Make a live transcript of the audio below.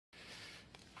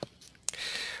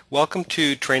Welcome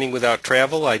to Training Without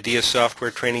Travel, IDEA Software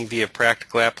Training via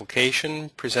Practical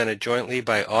Application, presented jointly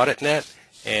by AuditNet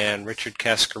and Richard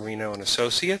Cascarino and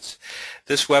Associates.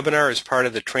 This webinar is part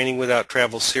of the Training Without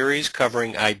Travel series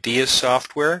covering IDEA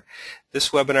software.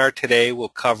 This webinar today will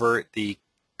cover the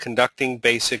Conducting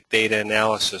Basic Data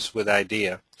Analysis with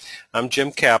IDEA. I'm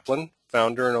Jim Kaplan,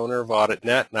 founder and owner of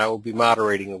AuditNet, and I will be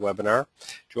moderating the webinar.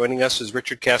 Joining us is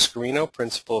Richard Cascarino,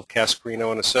 principal of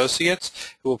Cascarino and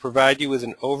Associates, who will provide you with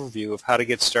an overview of how to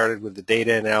get started with the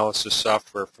data analysis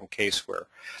software from Caseware.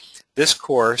 This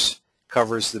course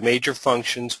covers the major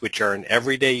functions which are in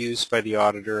everyday use by the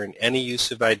auditor in any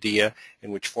use of IDEA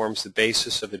and which forms the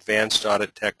basis of advanced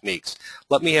audit techniques.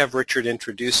 Let me have Richard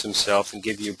introduce himself and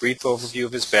give you a brief overview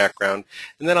of his background,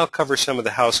 and then I'll cover some of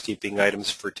the housekeeping items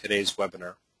for today's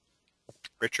webinar.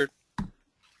 Richard?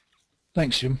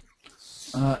 Thanks, Jim.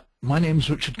 My name is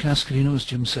Richard Cascarino, as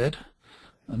Jim said,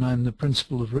 and I'm the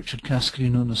principal of Richard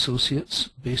Cascarino and Associates,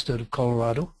 based out of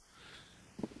Colorado.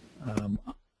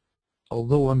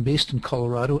 Although I'm based in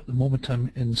Colorado, at the moment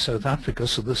I'm in South Africa,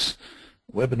 so this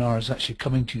webinar is actually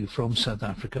coming to you from South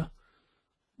Africa.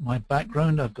 My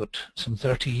background, I've got some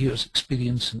 30 years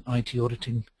experience in IT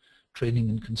auditing, training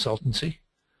and consultancy.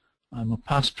 I'm a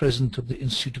past president of the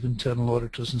Institute of Internal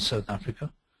Auditors in South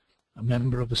Africa, a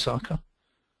member of ISACA,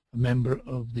 a member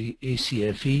of the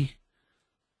ACFE,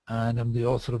 and I'm the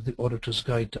author of the Auditor's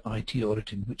Guide to IT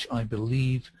Auditing, which I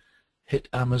believe hit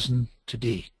Amazon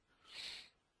today.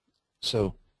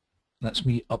 So that's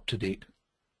me up to date.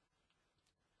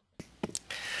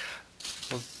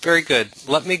 Well, very good.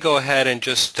 Let me go ahead and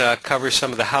just cover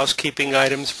some of the housekeeping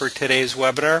items for today's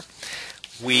webinar.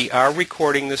 We are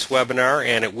recording this webinar,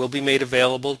 and it will be made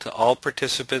available to all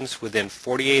participants within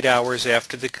 48 hours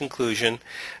after the conclusion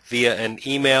via an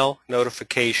email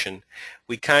notification.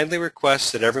 We kindly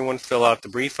request that everyone fill out the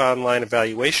brief online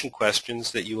evaluation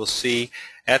questions that you will see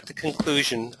at the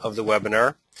conclusion of the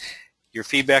webinar. Your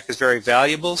feedback is very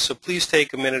valuable, so please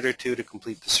take a minute or two to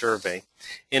complete the survey.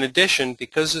 In addition,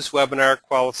 because this webinar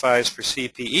qualifies for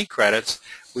CPE credits,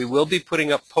 we will be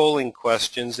putting up polling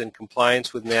questions in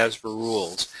compliance with NASBR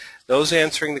rules. Those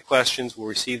answering the questions will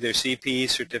receive their CPE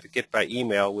certificate by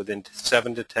email within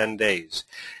 7 to 10 days.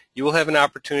 You will have an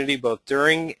opportunity both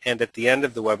during and at the end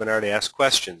of the webinar to ask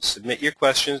questions. Submit your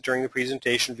questions during the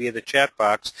presentation via the chat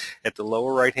box at the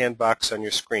lower right-hand box on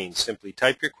your screen. Simply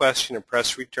type your question and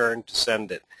press return to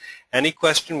send it. Any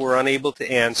question we're unable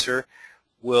to answer,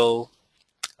 by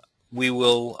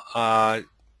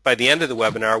the end of the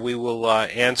webinar, we will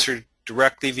answer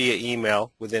directly via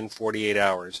email within 48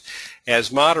 hours.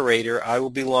 As moderator, I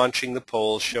will be launching the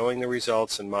polls, showing the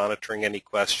results, and monitoring any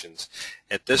questions.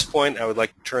 At this point, I would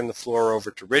like to turn the floor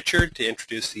over to Richard to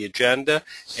introduce the agenda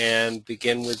and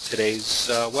begin with today's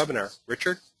webinar.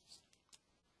 Richard?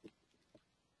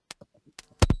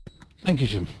 Thank you,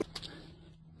 Jim.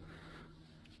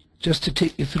 Just to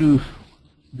take you through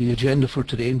the agenda for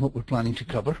today and what we're planning to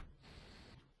cover.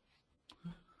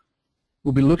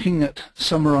 We'll be looking at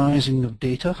summarizing of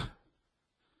data,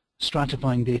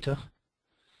 stratifying data,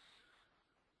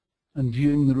 and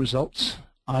viewing the results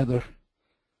either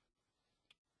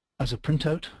as a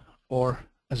printout or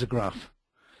as a graph.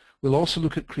 We'll also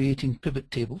look at creating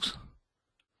pivot tables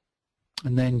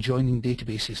and then joining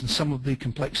databases and some of the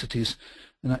complexities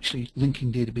in actually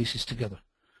linking databases together.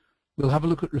 We'll have a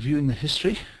look at reviewing the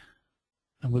history,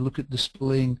 and we'll look at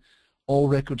displaying all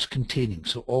records containing,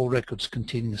 so all records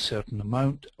containing a certain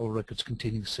amount, all records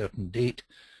containing a certain date,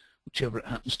 whichever it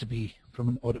happens to be from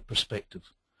an audit perspective.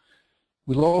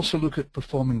 We'll also look at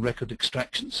performing record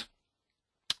extractions,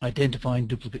 identifying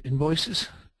duplicate invoices,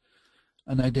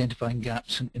 and identifying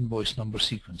gaps in invoice number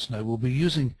sequence. Now, we'll be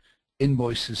using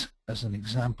invoices as an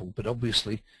example, but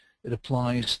obviously it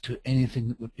applies to anything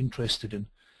that we're interested in.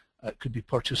 It could be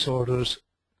purchase orders,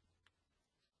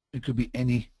 it could be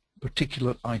any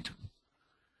particular item.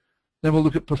 Then we'll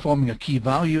look at performing a key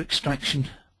value extraction,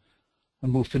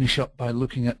 and we'll finish up by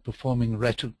looking at performing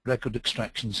record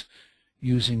extractions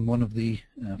using one of the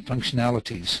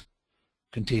functionalities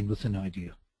contained within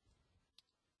IDEA.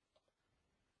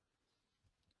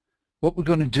 What we're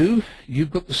going to do,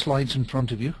 you've got the slides in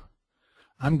front of you.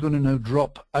 I'm going to now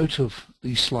drop out of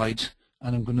these slides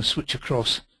and I'm going to switch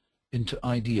across into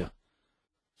IDEA.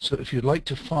 So if you'd like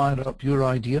to fire up your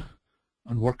IDEA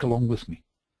and work along with me.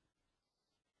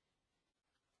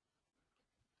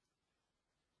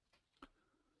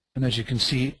 And as you can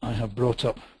see, I have brought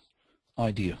up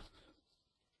IDEA.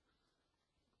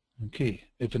 Okay,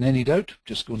 if in any doubt,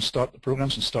 just go and start the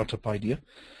programs and start up IDEA.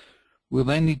 We'll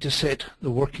then need to set the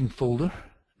working folder.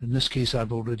 In this case,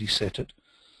 I've already set it.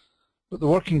 But the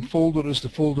working folder is the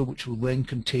folder which will then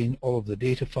contain all of the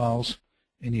data files,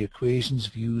 any equations,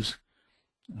 views,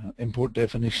 import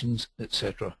definitions,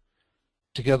 etc.,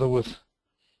 together with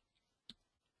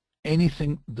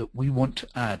anything that we want to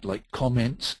add, like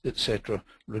comments, etc.,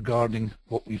 regarding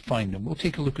what we find. And we'll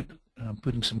take a look at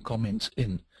putting some comments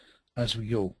in as we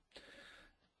go.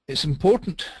 It's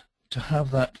important to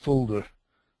have that folder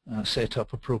set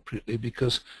up appropriately,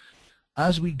 because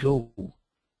as we go,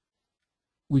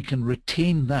 we can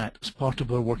retain that as part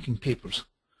of our working papers.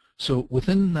 So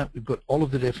within that, we've got all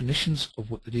of the definitions of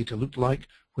what the data looked like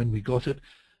when we got it,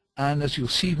 and as you'll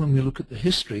see when we look at the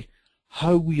history,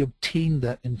 how we obtained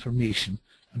that information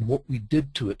and what we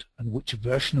did to it and which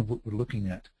version of what we're looking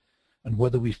at and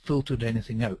whether we filtered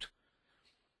anything out.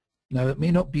 Now, it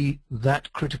may not be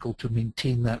that critical to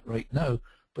maintain that right now,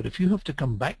 but if you have to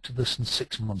come back to this in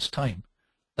 6 months' time,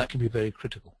 that can be very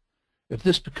critical. If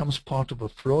this becomes part of a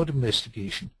fraud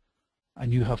investigation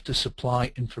and you have to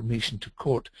supply information to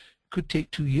court, it could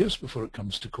take 2 years before it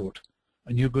comes to court,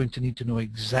 and you're going to need to know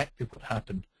exactly what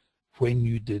happened when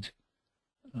you did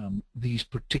these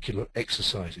particular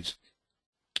exercises.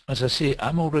 As I say,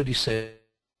 I'm already set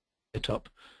up,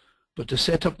 but to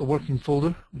set up the working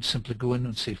folder, we'd simply go in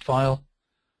and say File,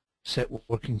 Set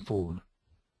Working Folder.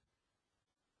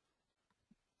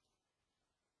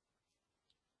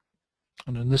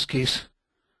 And in this case,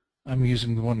 I'm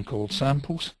using the one called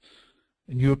Samples.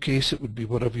 In your case, it would be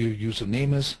whatever your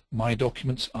username is, My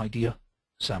Documents, IDEA,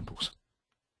 Samples.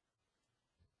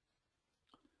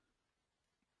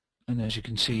 And as you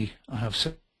can see, I have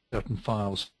certain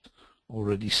files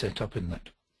already set up in that.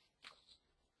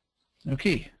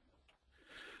 Okay.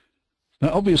 Now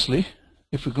obviously,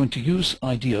 if we're going to use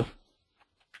IDEA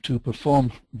to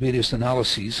perform various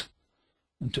analyses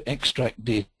and to extract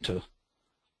data,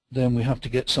 then we have to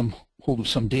get some hold of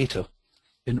some data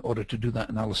in order to do that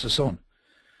analysis on.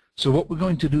 So what we're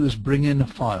going to do is bring in a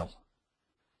file.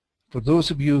 For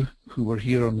those of you who were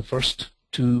here on the first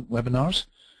 2 webinars,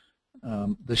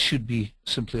 this should be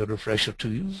simply a refresher to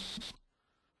you.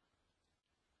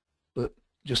 But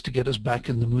just to get us back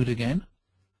in the mood again,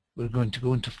 we're going to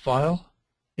go into File,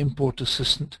 Import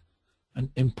Assistant, and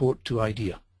Import to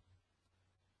IDEA.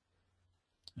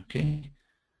 Okay.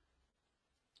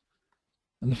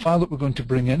 And the file that we're going to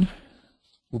bring in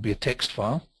will be a text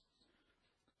file.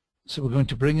 So we're going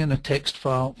to bring in a text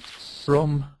file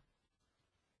from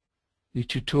the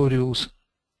tutorials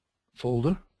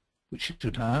folder, which you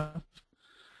should have.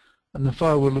 And the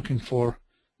file we're looking for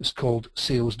is called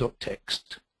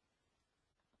sales.txt.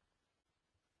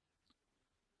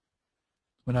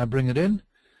 When I bring it in,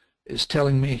 it's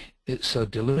telling me it's a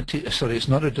delimited, sorry, it's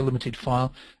not a delimited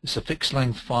file, it's a fixed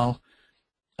length file,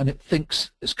 and it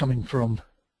thinks it's coming from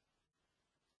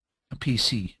a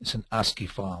PC. It's an ASCII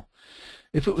file.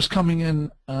 If it was coming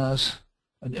in as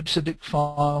an IPSIDIC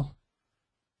file,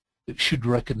 it should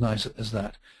recognize it as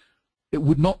that. It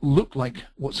would not look like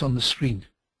what's on the screen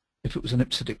if it was an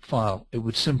IPSIDIC file. It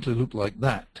would simply look like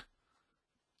that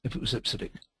if it was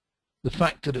IPSIDIC. The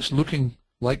fact that it's looking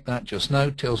like that just now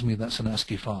tells me that's an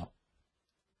ASCII file.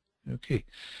 Okay.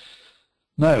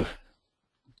 Now,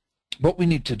 what we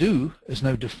need to do is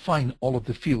now define all of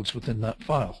the fields within that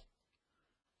file.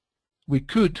 We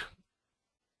could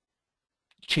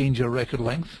change our record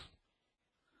length,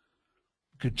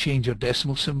 we could change our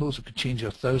decimal symbols, we could change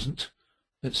our thousandth,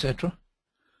 etc.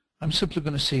 I'm simply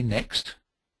going to say Next,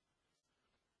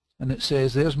 and it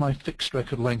says there's my fixed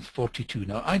record length 42.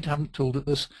 Now I haven't told it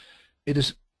this, it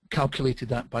has calculated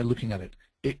that by looking at it.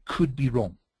 It could be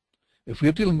wrong. If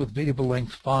we're dealing with variable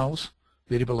length files,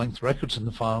 variable length records in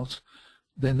the files,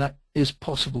 then that is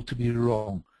possible to be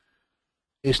wrong.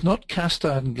 It's not cast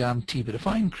iron guarantee, but if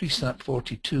I increase that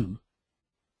 42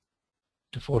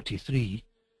 to 43,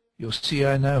 you'll see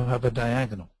I now have a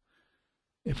diagonal.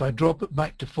 If I drop it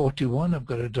back to 41, I've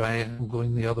got a diagonal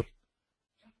going the other.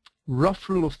 Rough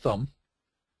rule of thumb,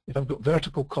 if I've got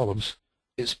vertical columns,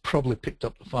 it's probably picked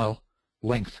up the file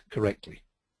length correctly.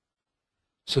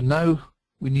 So now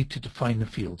we need to define the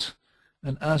fields.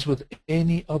 And as with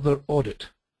any other audit,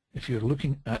 if you're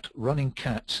looking at running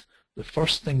CATs, the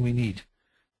first thing we need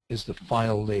is the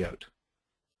file layout.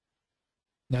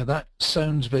 Now that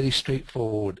sounds very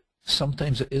straightforward.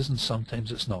 Sometimes it is and sometimes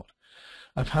it's not.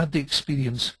 I've had the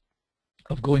experience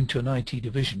of going to an IT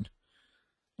division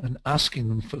and asking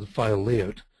them for the file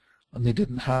layout, and they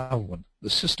didn't have one. The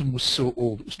system was so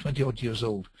old, it was 20 odd years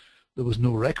old. There was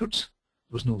no records,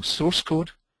 there was no source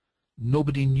code,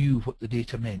 nobody knew what the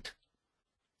data meant.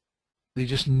 They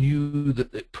just knew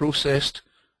that it processed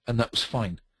and that was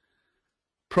fine.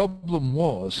 Problem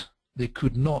was, they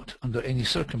could not, under any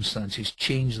circumstances,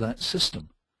 change that system.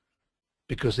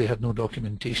 because they had no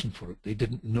documentation for it. They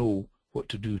didn't know what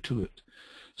to do to it.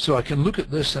 So I can look at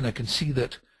this and I can see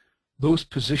that those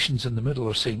positions in the middle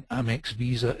are saying Amex,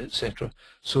 Visa, etc.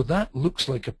 So that looks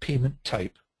like a payment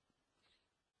type.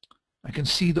 I can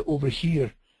see that over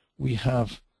here we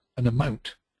have an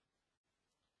amount.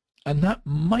 And that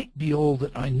might be all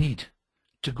that I need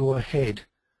to go ahead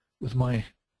with my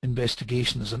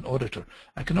investigation as an auditor.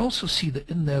 I can also see that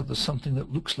in there's something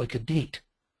that looks like a date.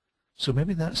 So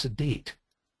maybe that's a date.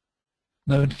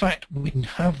 Now, in fact, we can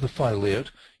have the file layout.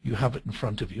 You have it in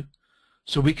front of you.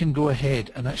 So we can go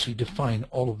ahead and actually define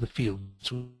all of the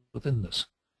fields within this.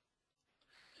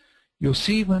 You'll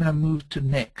see when I move to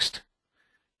next,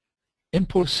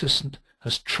 Import Assistant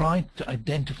has tried to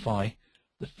identify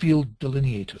the field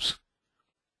delineators.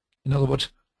 In other words,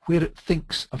 where it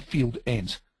thinks a field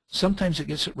ends. Sometimes it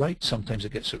gets it right, sometimes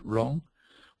it gets it wrong.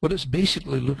 What it's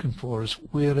basically looking for is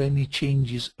where any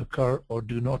changes occur or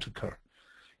do not occur.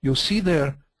 You'll see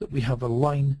there that we have a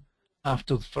line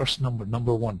after the first number,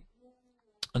 number 1,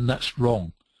 and that's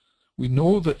wrong. We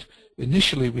know that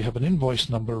initially we have an invoice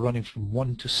number running from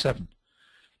 1 to 7.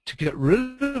 To get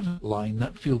rid of that line,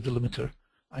 that field delimiter,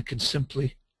 I can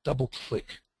simply double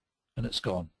click and it's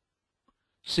gone.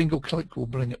 Single click will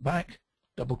bring it back,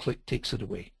 double click takes it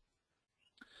away.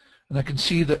 And I can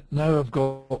see that now I've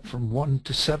got from 1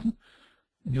 to 7,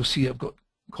 and you'll see I've got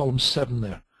column 7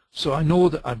 there. So I know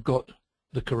that I've got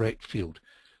the correct field.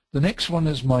 The next one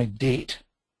is my date,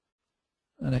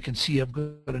 and I can see I've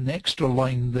got an extra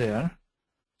line there.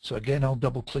 So again, I'll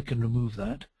double click and remove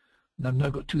that. And I've now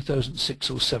got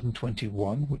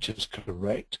 2006-07-21, which is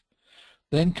correct.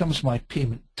 Then comes my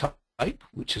payment type,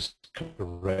 which is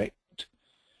correct.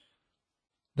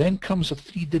 Then comes a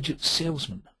 3-digit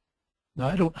salesman. Now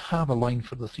I don't have a line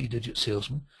for the 3-digit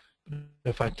salesman, but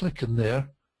if I click in there,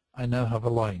 I now have a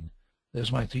line.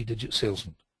 There's my 3-digit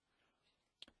salesman.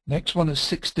 Next one is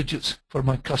 6 digits for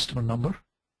my customer number.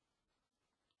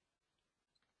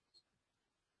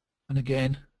 And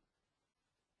again,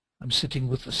 I'm sitting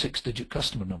with the 6-digit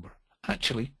customer number.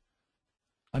 Actually,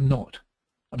 I'm not.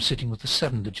 I'm sitting with the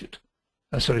 7-digit.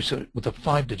 Sorry, with a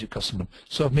 5-digit customer number.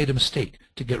 So I've made a mistake.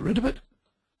 To get rid of it,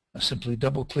 I simply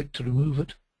double click to remove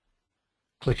it.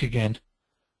 Click again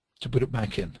to put it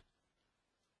back in.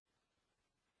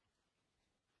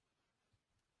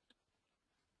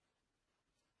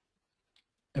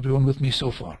 Everyone with me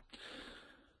so far?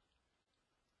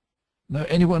 Now,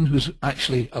 anyone who's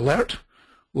actually alert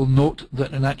will note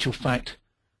that in actual fact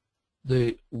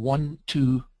the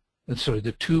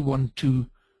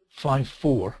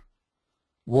 21254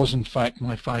 was in fact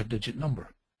my 5-digit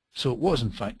number. So it was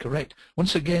in fact correct.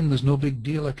 Once again, there's no big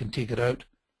deal. I can take it out.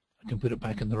 I can put it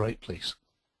back in the right place.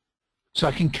 So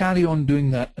I can carry on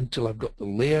doing that until I've got the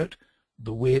layout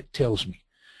the way it tells me.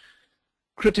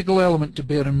 Critical element to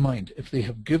bear in mind, if they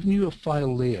have given you a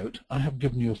file layout, I have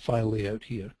given you a file layout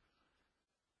here,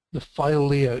 the file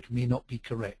layout may not be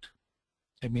correct.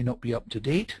 It may not be up to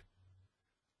date.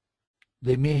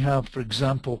 They may have, for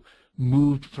example,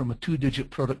 moved from a 2-digit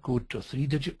product code to a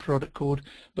 3-digit product code,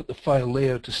 but the file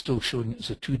layout is still showing it's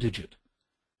a 2-digit.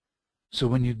 So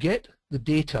when you get the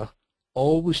data,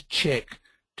 always check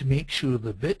to make sure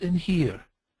the bit in here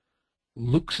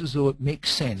looks as though it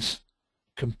makes sense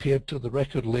compared to the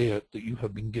record layout that you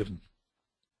have been given.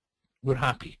 We're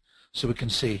happy, so we can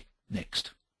say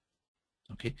next.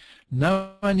 Okay.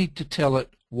 Now I need to tell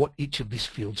it what each of these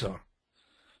fields are.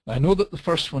 I know that the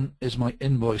first one is my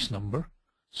invoice number,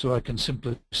 so I can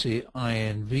simply say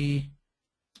INV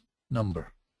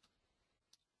number.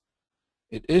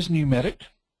 It is numeric.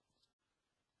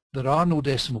 There are no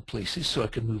decimal places, so I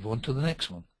can move on to the next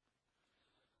one.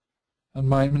 And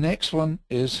my next one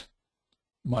is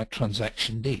my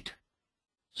transaction date.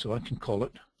 So I can call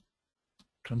it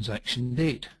transaction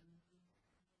date.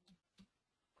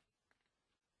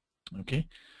 Okay,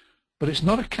 but it's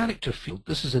not a character field.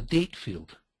 This is a date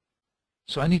field.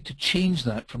 So I need to change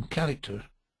that from character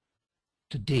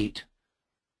to date.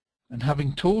 And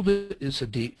having told it it's a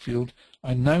date field,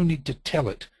 I now need to tell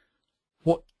it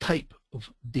what type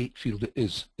of date field it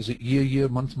is. Is it year, year,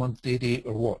 month, month, day, day,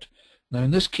 or what? Now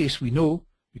in this case we know,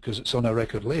 because it's on our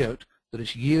record layout, that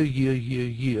it's year, year, year,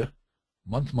 year,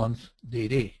 month, month, day,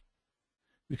 day.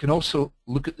 We can also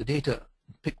look at the data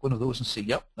and pick one of those and say,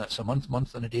 yep, that's a month,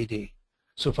 month, and a day, day.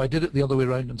 So if I did it the other way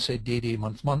around and said day, day,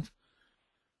 month, month,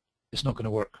 it's not going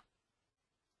to work.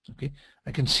 Okay,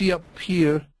 I can see up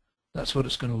here that's what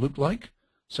it's going to look like,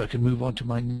 so I can move on to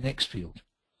my next field.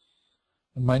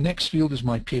 And my next field is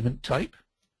my payment type.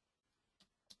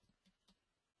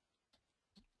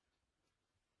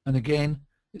 And again,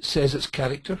 it says it's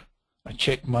character. I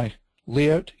check my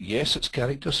layout. Yes, it's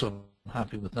character, so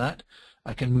happy with that,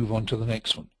 I can move on to the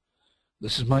next one.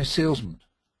 This is my salesman.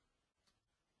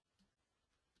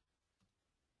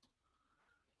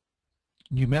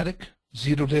 Numeric,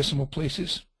 0 decimal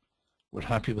places. We're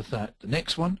happy with that. The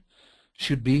next one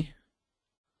should be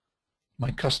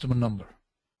my customer number,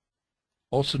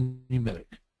 also numeric.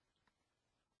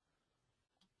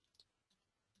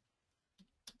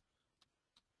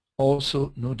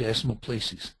 Also no decimal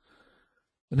places.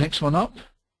 The next one up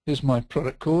is my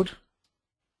product code,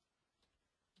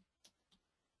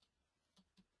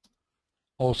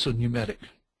 also numeric.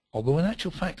 Although in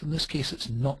actual fact in this case it's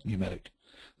not numeric.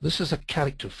 This is a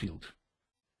character field.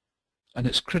 And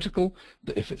it's critical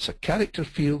that if it's a character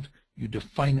field, you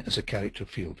define it as a character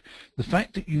field. The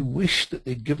fact that you wish that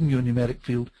they'd given you a numeric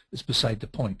field is beside the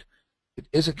point. It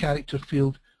is a character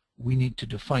field, we need to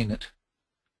define it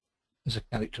as a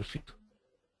character field.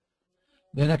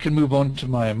 Then I can move on to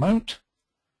my amount,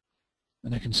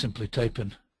 and I can simply type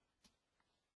in.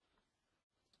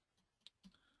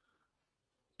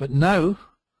 But now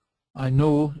I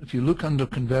know if you look under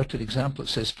converted example it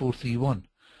says 431.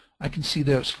 I can see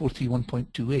there it's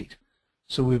 431.28.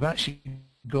 So we've actually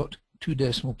got 2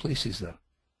 decimal places there.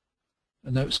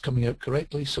 And now it's coming out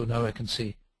correctly, so now I can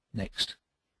say next.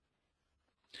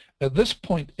 At this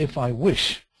point, if I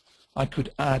wish, I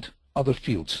could add other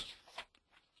fields.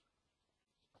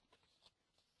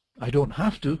 I don't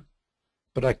have to,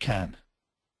 but I can.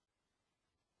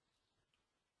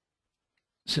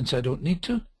 Since I don't need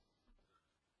to,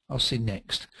 I'll say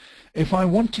next. If I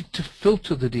wanted to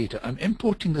filter the data, I'm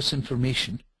importing this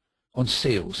information on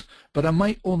sales, but I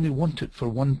might only want it for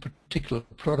one particular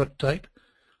product type.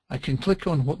 I can click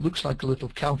on what looks like a little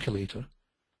calculator,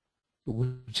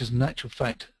 which is in actual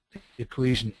fact the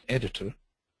equation editor,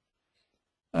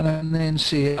 and then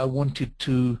say I wanted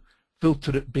to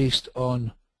filter it based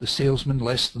on the salesman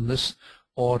less than this,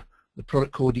 or the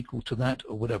product code equal to that,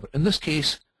 or whatever. In this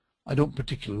case, I don't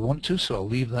particularly want to, so I'll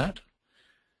leave that.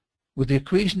 With the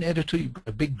equation editor, you've got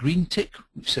a big green tick,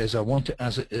 which says I want it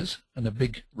as it is, and a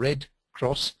big red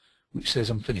cross, which says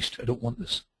I'm finished. I don't want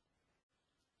this.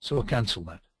 So I'll cancel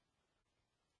that.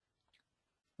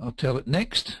 I'll tell it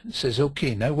next. It says,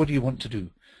 okay, now what do you want to do?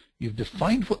 You've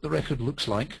defined what the record looks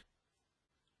like.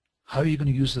 How are you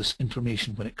going to use this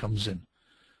information when it comes in?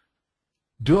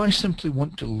 Do I simply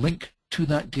want to link to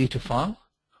that data file,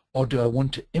 or do I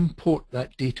want to import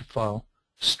that data file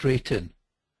straight in?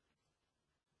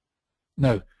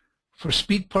 Now, for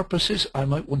speed purposes, I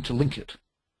might want to link it.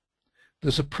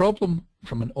 There's a problem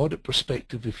from an audit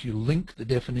perspective if you link the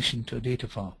definition to a data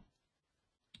file,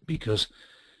 because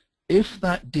if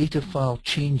that data file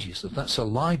changes, if that's a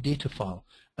live data file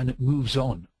and it moves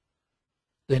on,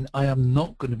 then I am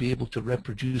not going to be able to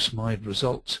reproduce my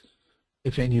results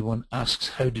if anyone asks,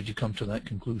 how did you come to that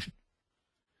conclusion?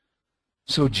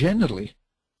 So generally,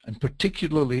 and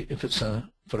particularly if it's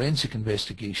a forensic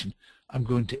investigation, I'm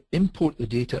going to import the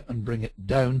data and bring it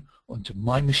down onto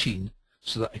my machine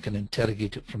so that I can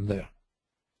interrogate it from there.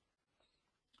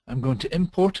 I'm going to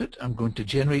import it, I'm going to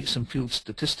generate some field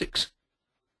statistics,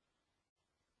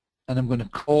 and I'm going to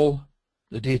call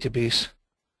the database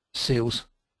sales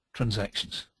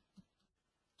transactions.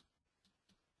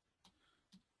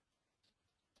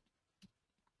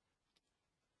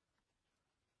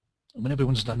 And when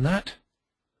everyone's done that,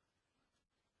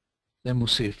 then we'll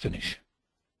say finish.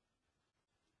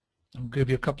 I'll give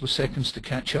you a couple of seconds to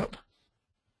catch up.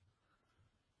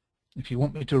 If you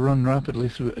want me to run rapidly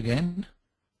through it again,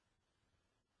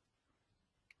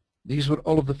 these were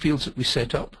all of the fields that we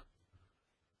set up.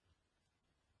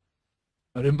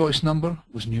 Our invoice number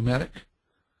was numeric.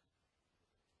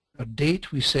 Our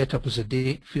date we set up as a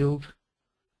date field.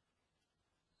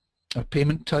 Our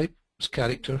payment type was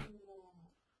character.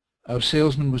 Our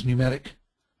salesman was numeric.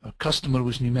 Our customer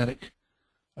was numeric.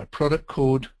 Our product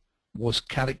code was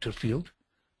character field,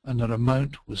 and our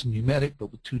amount was numeric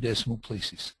but with 2 decimal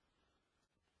places.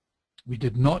 We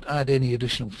did not add any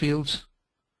additional fields.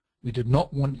 We did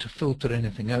not want to filter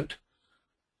anything out,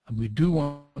 and we do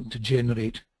want to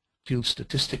generate field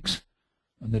statistics,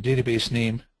 and the database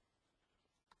name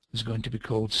is going to be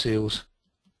called sales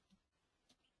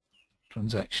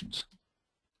transactions.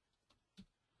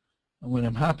 And when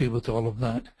I'm happy with all of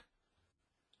that,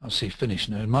 I'll say finish.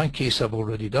 Now in my case I've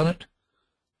already done it,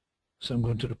 so I'm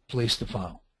going to replace the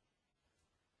file.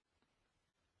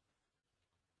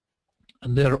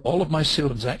 And there are all of my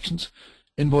sales transactions,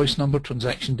 invoice number,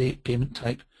 transaction date, payment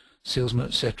type, salesman,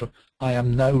 etc. I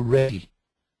am now ready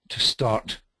to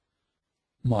start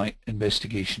my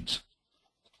investigations.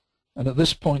 And at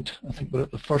this point, I think we're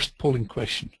at the first polling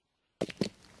question.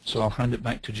 So I'll hand it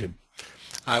back to Jim.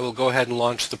 I will go ahead and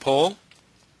launch the poll.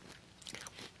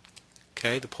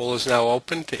 Okay, the poll is now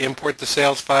open. To import the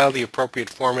sales file, the appropriate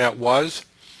format was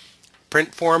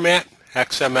print format,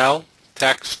 XML,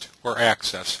 text, or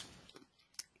Access.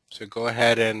 So go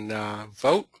ahead and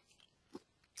vote.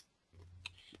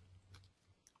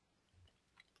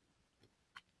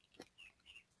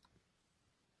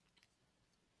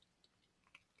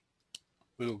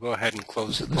 We will go ahead and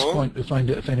close the At this poll. point, we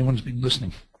find out if anyone's been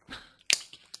listening.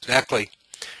 Exactly.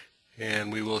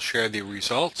 And we will share the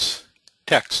results.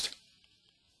 Text.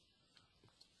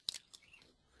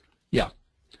 Yeah.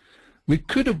 We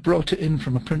could have brought it in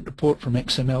from a print report, from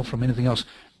XML, from anything else.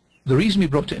 The reason we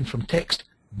brought it in from text,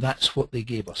 that's what they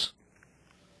gave us.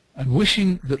 And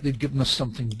wishing that they'd given us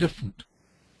something different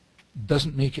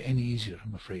doesn't make it any easier,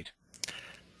 I'm afraid.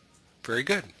 Very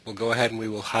good. We'll go ahead and we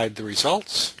will hide the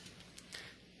results.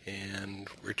 And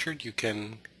Richard, you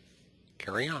can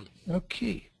carry on.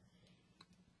 Okay.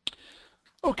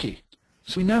 Okay,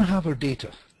 so we now have our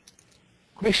data.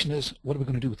 Question is, what are we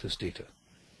going to do with this data?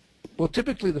 Well,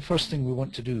 typically the first thing we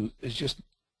want to do is just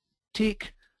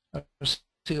take our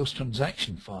sales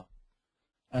transaction file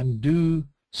and do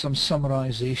some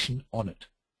summarization on it.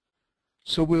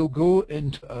 So we'll go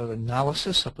into our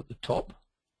analysis up at the top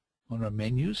on our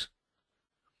menus,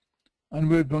 and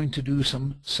we're going to do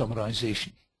some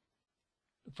summarization.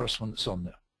 The first one that's on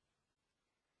there.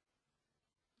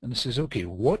 And it says, okay,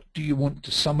 what do you want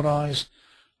to summarize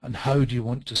and how do you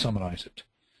want to summarize it?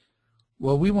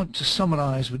 Well, we want to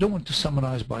summarize, we don't want to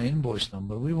summarize by invoice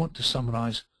number, we want to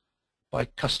summarize by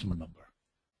customer number.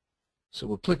 So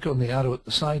we'll click on the arrow at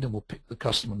the side and we'll pick the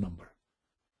customer number.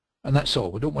 And that's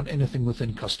all. We don't want anything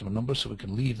within customer number, so we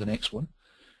can leave the next one.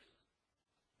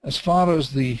 As far as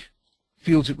the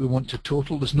fields that we want to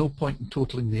total, there's no point in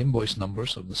totaling the invoice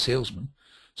numbers of the salesman,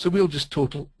 so we'll just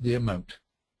total the amount.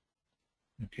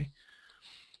 Okay.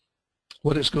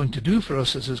 What it's going to do for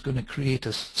us is it's going to create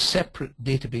a separate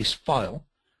database file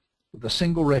with a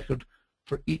single record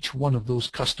for each one of those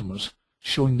customers,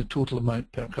 showing the total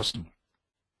amount per customer.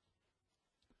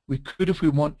 We could, if we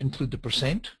want, include the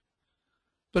percent,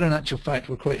 but in actual fact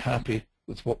we're quite happy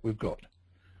with what we've got.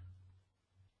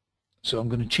 So I'm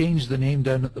going to change the name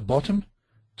down at the bottom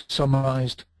to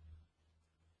summarized.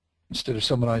 Instead of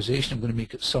summarization, I'm going to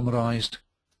make it summarized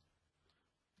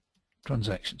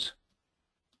transactions.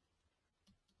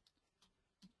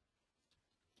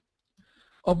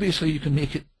 Obviously you can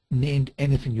make it named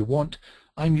anything you want.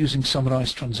 I'm using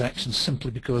summarized transactions simply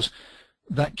because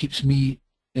that keeps me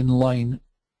in line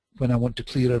when I want to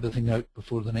clear everything out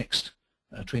before the next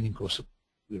training course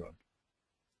we run.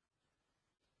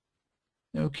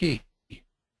 Okay. If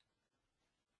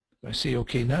I say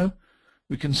okay now,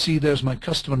 we can see there's my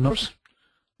customer numbers,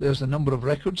 there's the number of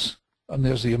records, and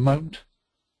there's the amount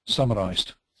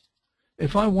summarized.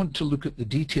 If I want to look at the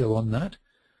detail on that,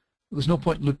 there's no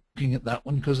point looking at that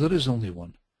one because there is only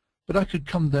one. But I could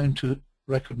come down to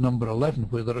record number 11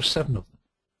 where there are 7 of them.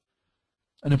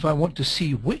 And if I want to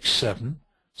see which 7,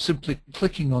 simply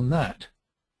clicking on that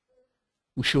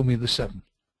will show me the 7.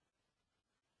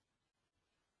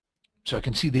 So I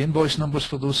can see the invoice numbers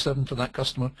for those 7 for that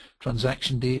customer,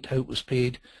 transaction date, how it was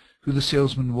paid, who the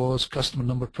salesman was, customer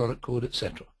number, product code,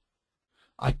 etc.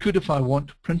 I could, if I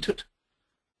want, print it,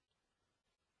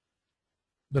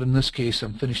 but in this case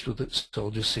I'm finished with it, so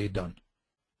I'll just say done.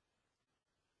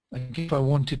 Again, if I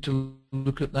wanted to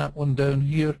look at that one down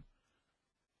here,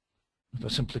 if I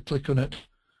simply click on it,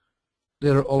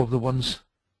 there are all of the ones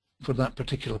for that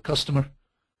particular customer,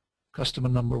 customer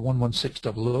number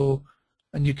 11600,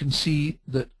 and you can see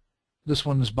that this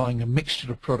one is buying a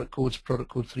mixture of product codes, product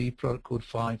code 3, product code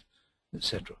 5,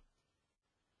 etc.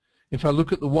 If I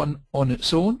look at the one on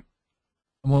its own,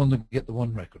 I'm only going to get the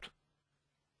one record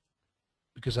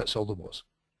because that's all there was.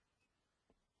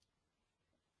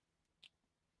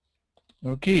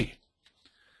 Okay.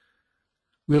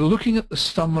 We're looking at the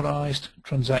summarized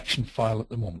transaction file at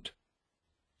the moment.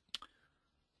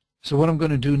 So what I'm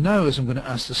going to do now is I'm going to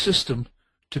ask the system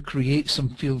to create some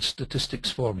field statistics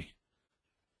for me.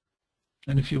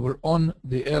 And if you were on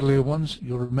the earlier ones,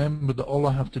 you'll remember that all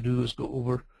I have to do is go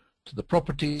over to the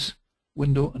Properties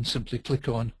window and simply click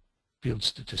on Field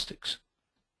Statistics.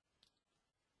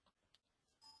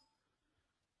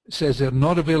 It says they're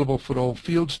not available for all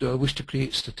fields. Do I wish to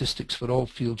create statistics for all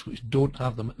fields which don't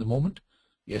have them at the moment?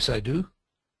 Yes, I do.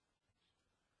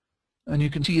 And you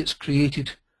can see it's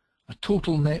created a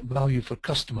total net value for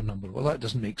customer number. Well, that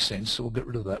doesn't make sense, so we'll get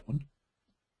rid of that one.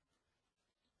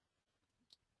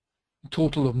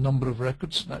 Total of number of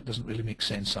records, that doesn't really make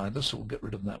sense either, so we'll get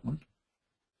rid of that one.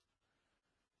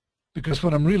 Because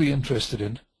what I'm really interested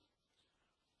in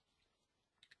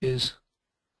is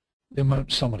the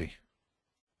amount summary.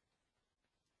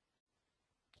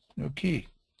 Okay.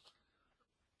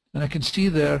 And I can see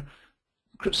there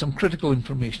some critical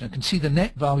information. I can see the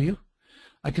net value.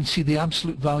 I can see the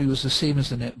absolute value is the same as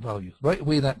the net value. Right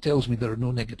away that tells me there are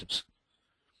no negatives.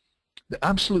 The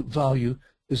absolute value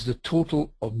is the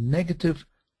total of negative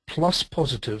plus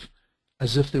positive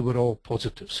as if they were all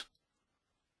positives.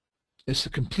 It's the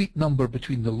complete number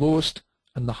between the lowest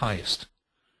and the highest.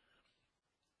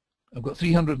 I've got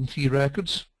 303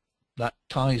 records. That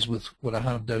ties with what I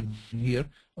have down here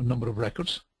on number of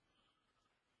records.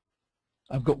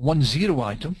 I've got 1 0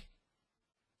 item.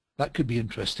 That could be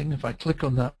interesting. If I click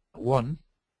on that 1,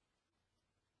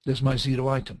 there's my 0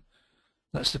 item.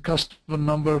 That's the customer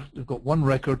number. They've got 1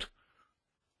 record,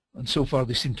 and so far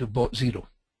they seem to have bought 0.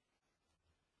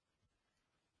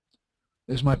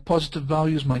 There's my positive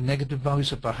values, my negative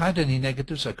values. If I had any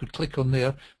negatives, I could click on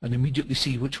there and immediately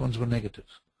see which ones were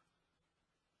negatives.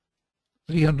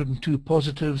 302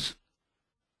 positives,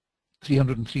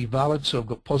 303 valid, so I've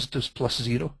got positives plus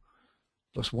 0,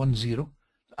 plus 1 0.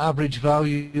 The average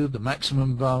value, the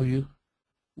maximum value.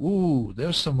 Ooh,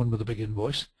 there's someone with a big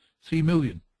invoice, 3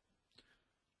 million.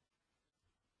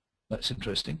 That's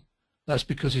interesting. That's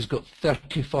because he's got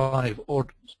 35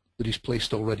 orders that he's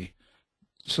placed already.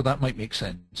 So that might make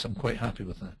sense. I'm quite happy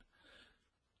with that.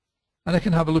 And I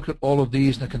can have a look at all of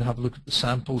these, and I can have a look at the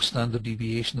sample, standard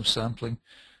deviation of sampling,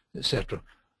 etc.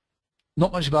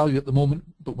 Not much value at the moment,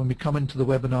 but when we come into the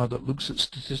webinar that looks at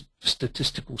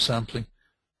statistical sampling,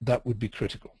 that would be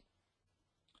critical.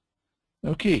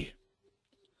 Okay,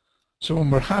 so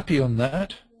when we're happy on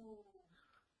that,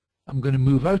 I'm going to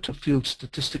move out of field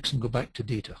statistics and go back to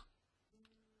data.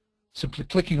 Simply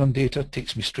clicking on data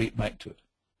takes me straight back to it.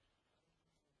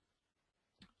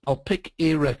 I'll pick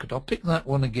a record. I'll pick that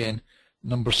one again,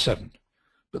 number 7.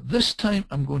 But this time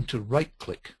I'm going to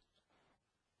right-click.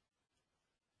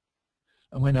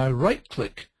 And when I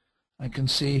right-click, I can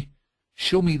say,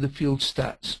 show me the field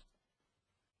stats.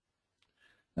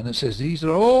 And it says these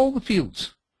are all the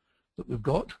fields that we've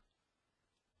got.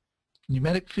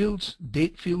 Numeric fields,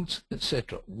 date fields,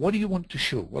 etc. What do you want to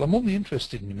show? Well, I'm only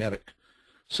interested in numeric.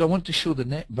 So I want to show the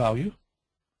net value.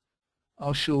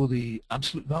 I'll show the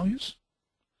absolute values.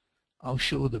 I'll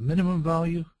show the minimum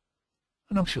value.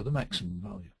 And I'll show the maximum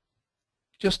value.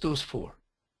 Just those 4.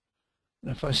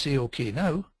 And if I say OK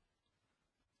now,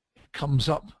 it comes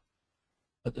up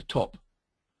at the top.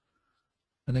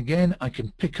 And again, I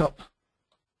can pick up,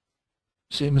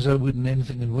 same as I would in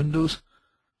anything in Windows,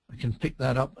 I can pick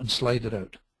that up and slide it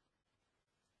out.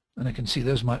 And I can see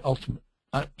there's my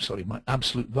my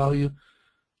absolute value,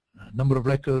 number of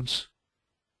records,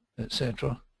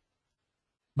 etc.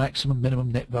 Maximum,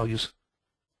 minimum, net values,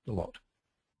 the lot.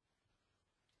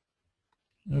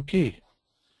 Okay.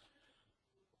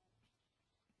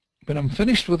 When I'm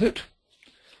finished with it,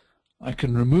 I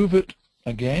can remove it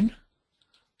again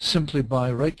simply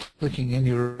by right-clicking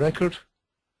any record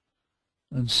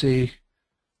and say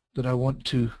that I want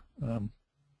to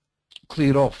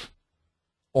clear off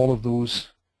all of those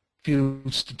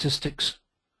field statistics.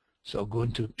 So I'll go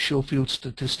into Show Field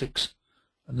Statistics,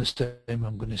 and this time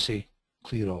I'm going to say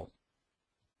Clear All.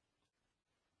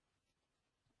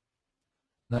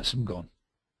 That's them gone.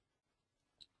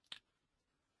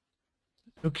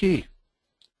 Okay.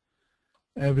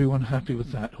 Everyone happy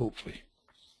with that, hopefully.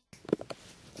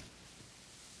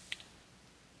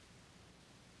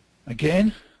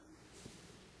 Again,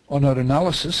 on our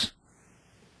analysis,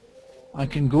 I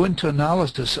can go into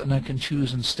analysis and I can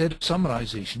choose, instead of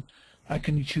summarization, I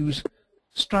can choose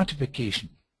stratification.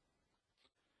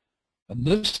 And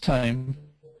this time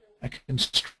I can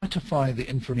stratify the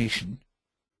information,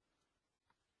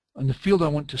 and the field I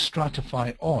want to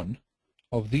stratify on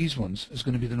of these ones is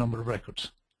going to be the number of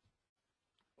records.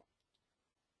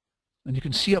 And you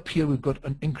can see up here we've got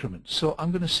an increment. So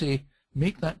I'm going to say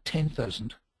make that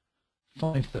 10,000,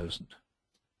 5,000.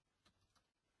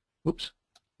 Whoops,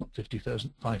 not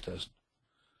 50,000, 5,000.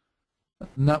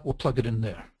 And that will plug it in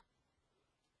there.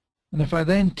 And if I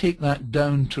then take that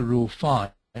down to row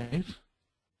 5,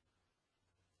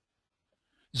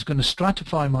 it's going to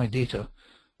stratify my data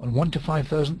on 1 to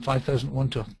 5,000, 5,001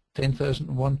 to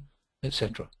 10,001,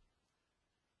 etc.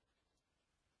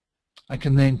 I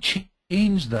can then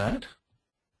change that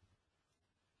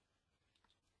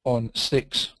on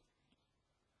 6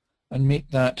 and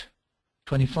make that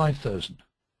 25,000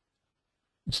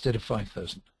 instead of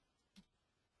 5,000.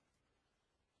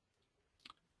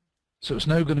 So it's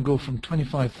now going to go from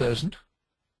 25,000.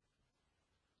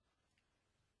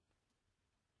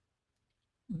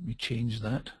 Let me change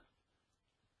that.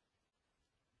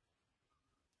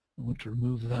 I want to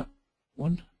remove that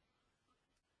one.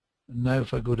 And now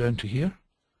if I go down to here,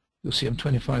 you'll see I'm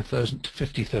 25,000 to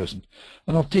 50,000.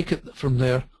 And I'll take it from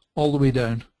there all the way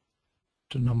down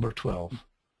to number 12,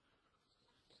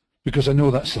 because I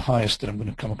know that's the highest that I'm going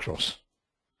to come across.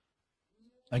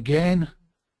 Again,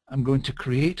 I'm going to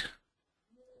create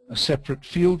a separate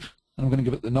field, and I'm going to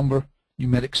give it the number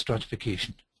numeric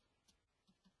stratification.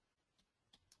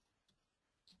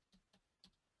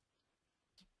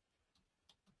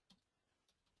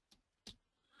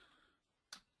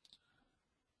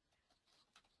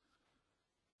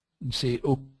 And say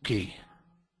OK.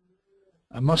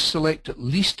 I must select at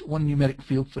least one numeric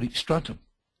field for each stratum.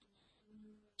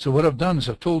 So what I've done is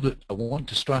I've told it I want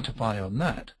to stratify on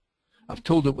that. I've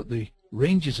told it what the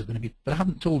ranges are going to be, but I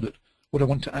haven't told it what I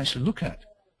want to actually look at.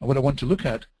 And what I want to look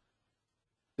at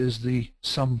is the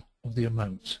sum of the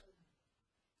amounts.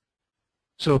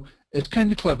 So it's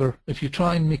kind of clever. If you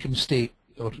try and make a mistake,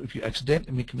 or if you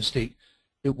accidentally make a mistake,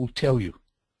 it will tell you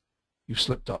you've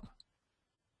slipped up.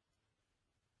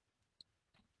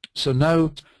 So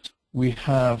now we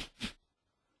have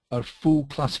our full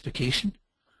classification,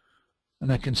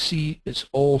 and I can see it's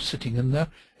all sitting in there.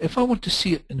 If I want to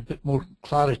see it in a bit more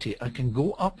clarity, I can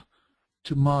go up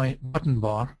to my button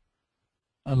bar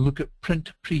and look at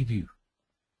print preview.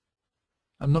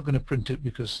 I'm not going to print it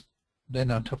because then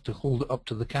I'd have to hold it up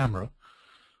to the camera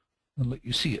and let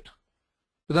you see it.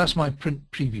 But that's my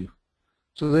print preview.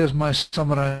 So there's my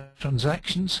summarized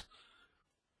transactions,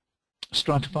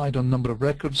 stratified on number of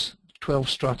records, 12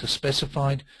 strata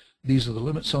specified. These are the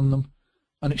limits on them,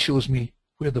 and it shows me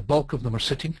where the bulk of them are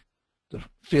sitting. They're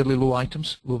fairly low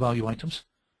items, low value items,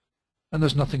 and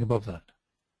there's nothing above that.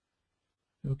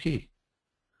 Okay.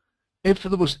 If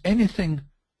there was anything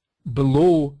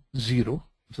below 0,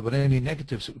 if there were any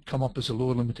negatives, it would come up as a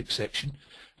lower limit exception.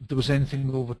 If there was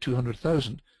anything over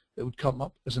 200,000, it would come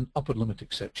up as an upper limit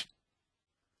exception.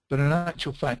 But in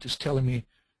actual fact, it's telling me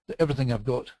that everything I've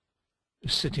got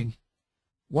is sitting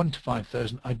 1 to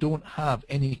 5,000. I don't have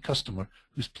any customer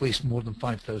who's placed more than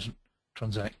 5,000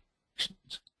 transactions.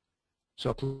 So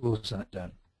I'll close that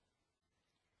down.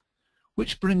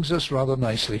 Which brings us rather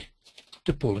nicely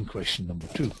to polling question number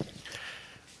 2.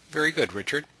 Very good,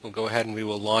 Richard. We'll go ahead and we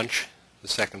will launch the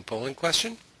second polling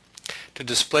question. To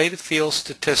display the field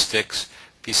statistics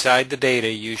beside the data,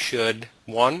 you should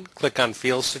 1. Click on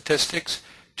Field Statistics,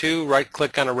 2.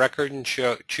 Right-click on a record and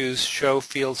choose Show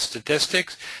Field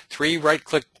Statistics, 3.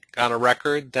 Right-click on a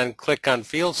record, then click on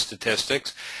Field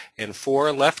Statistics, and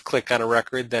 4. Left-click on a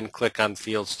record, then click on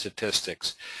Field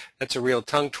Statistics. That's a real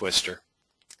tongue twister.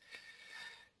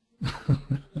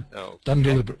 Okay. Done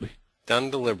deliberately. Done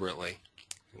deliberately.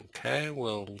 Okay,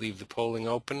 we'll leave the polling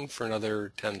open for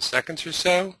another 10 seconds or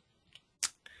so.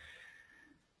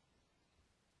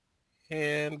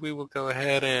 And we will go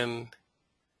ahead and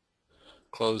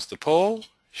close the poll,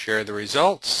 share the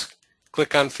results,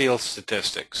 click on Field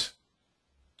Statistics.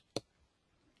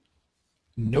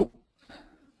 Nope.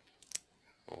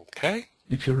 Okay.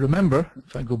 If you remember,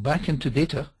 if I go back into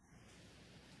data,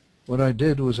 what I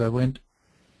did was I went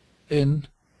in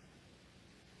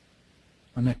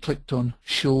and I clicked on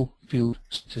Show Field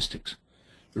Statistics.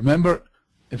 Remember,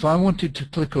 if I wanted to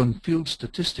click on Field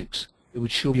Statistics, it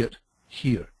would show it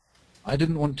here. I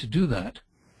didn't want to do that.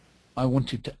 I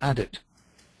wanted to add it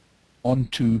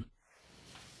onto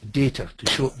data, to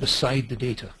show it beside the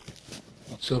data.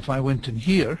 So if I went in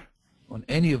here on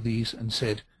any of these and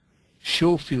said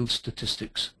Show Field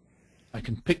Statistics, I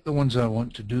can pick the ones I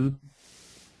want to do,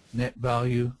 net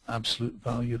value, absolute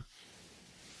value,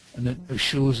 and it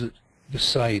shows it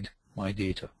beside my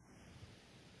data.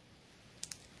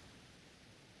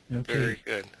 Okay. Very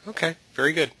good. Okay,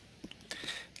 very good.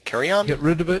 Carry on. Get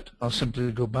rid of it. I'll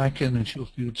simply go back in and show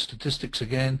Field Statistics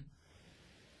again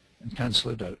and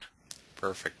cancel it out.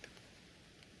 Perfect.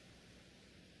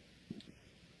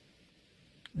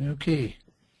 Okay.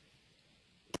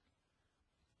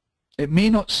 It may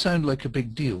not sound like a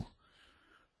big deal,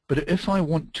 but if I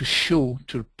want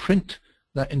to print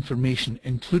that information,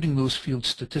 including those field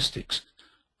statistics,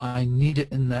 I need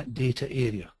it in that data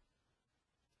area.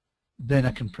 Then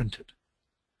I can print it.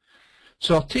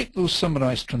 So I'll take those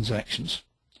summarized transactions,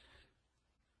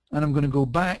 and I'm going to go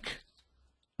back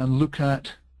and look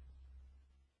at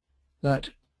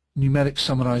that numeric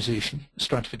summarization,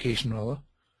 stratification rather,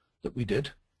 that we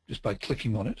did just by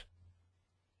clicking on it.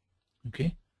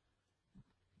 Okay.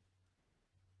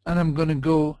 And I'm going to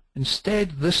go,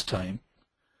 instead this time,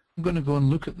 I'm going to go and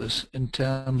look at this in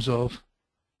terms of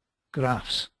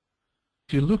graphs.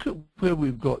 If you look at where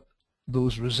we've got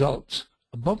those results,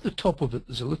 above the top of it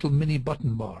there's a little mini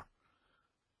button bar.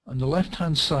 On the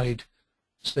left-hand side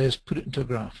it says put it into a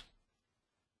graph.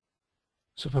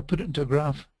 So if I put it into a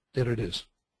graph, there it is.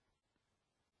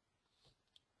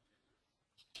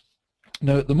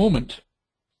 Now at the moment,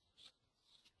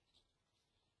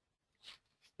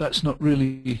 that's not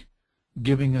really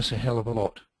giving us a hell of a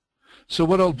lot. So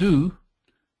what I'll do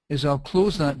is I'll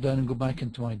close that down and go back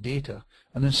into my data,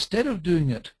 and instead of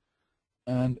doing it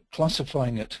and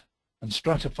classifying it and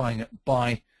stratifying it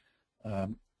by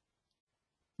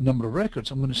number of records,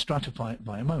 I'm going to stratify it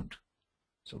by amount.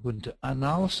 So I'll go into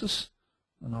Analysis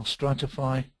and I'll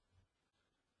stratify.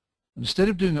 Instead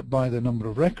of doing it by the number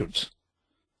of records,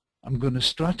 I'm going to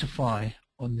stratify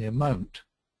on the amount,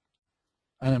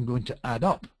 and I'm going to add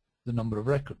up the number of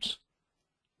records.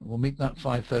 We'll make that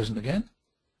 5,000 again.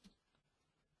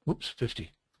 Whoops,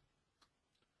 50.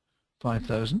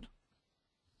 5,000.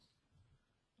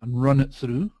 And run it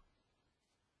through.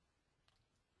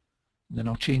 Then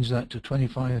I'll change that to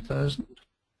 25,000.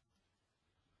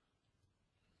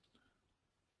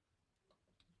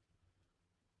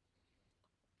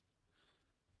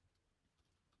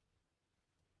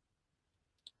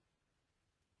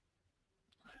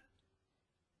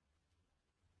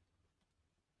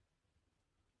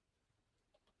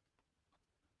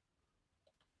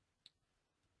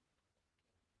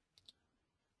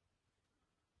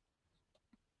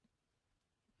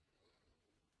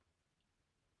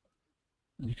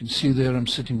 And you can see there I'm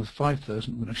sitting with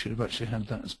 5,000 when I should have actually had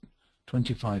that as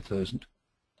 25,000.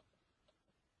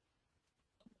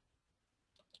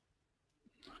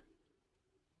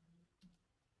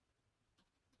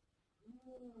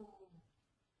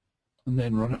 And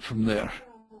then run it from there.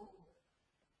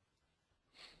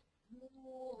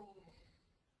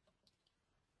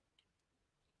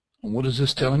 And what is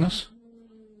this telling us?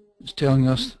 It's telling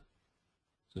us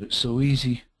that it's so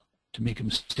easy to make a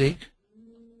mistake,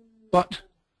 but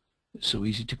it's so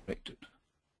easy to correct it.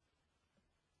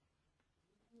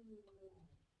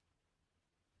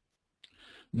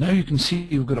 Now you can see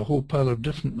you've got a whole pile of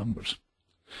different numbers.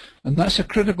 And that's a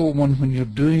critical one when you're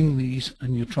doing these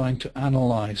and you're trying to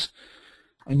analyze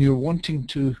and you're wanting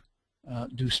to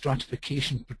do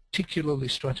stratification, particularly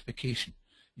stratification.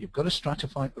 You've got to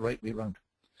stratify it the right way around.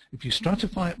 If you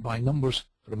stratify it by numbers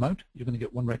for amount, you're going to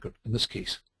get one record in this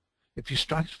case. If you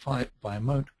stratify it by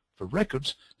amount for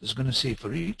records, it's going to say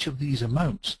for each of these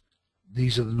amounts,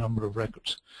 these are the number of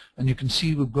records. And you can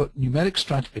see we've got numeric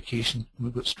stratification and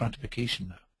we've got stratification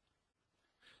now.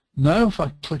 Now if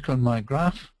I click on my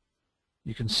graph,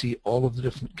 you can see all of the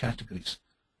different categories.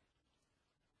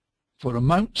 For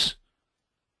amounts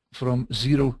from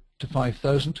 0 to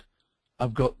 5,000,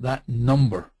 I've got that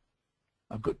number.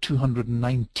 I've got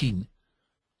 219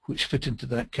 which fit into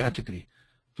that category.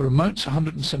 For amounts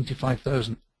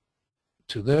 175,000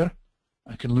 to there,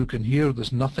 I can look in here,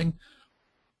 there's nothing,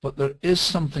 but there is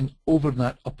something over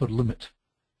that upper limit.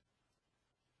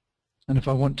 And if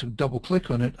I want to double click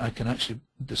on it, I can actually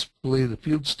display the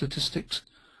field statistics,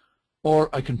 or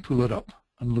I can pull it up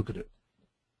and look at it.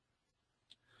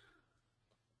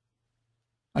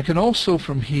 I can also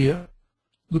from here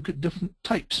look at different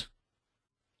types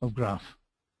of graph.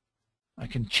 I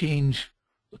can change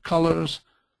the colors.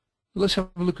 Let's have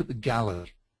a look at the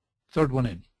gallery, third one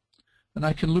in. And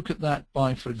I can look at that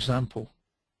by, for example,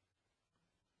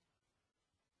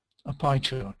 a pie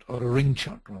chart or a ring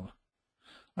chart rather.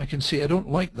 I can say I don't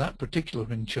like that particular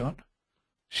ring chart.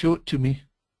 Show it to me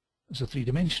as a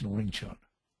three-dimensional ring chart.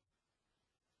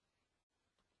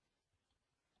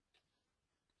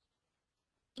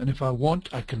 And if I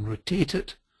want, I can rotate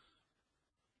it.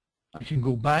 I can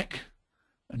go back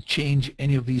and change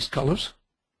any of these colors.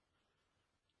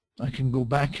 I can go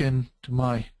back into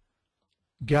my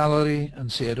gallery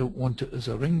and say I don't want it as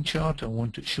a ring chart, I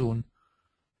want it shown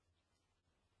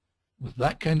with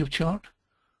that kind of chart.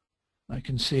 I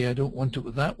can say I don't want it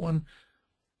with that one.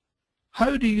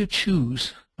 How do you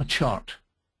choose a chart?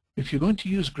 If you're going to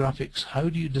use graphics, how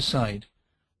do you decide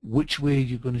which way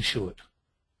you're going to show it?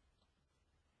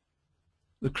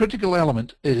 The critical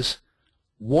element is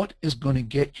what is going to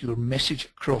get your message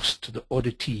across to the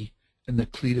auditee in the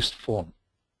clearest form.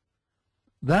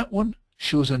 That one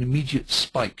shows an immediate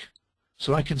spike.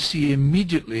 So I can see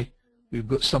immediately we've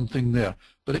got something there.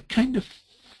 But it kind of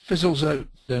fizzles out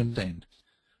down the end.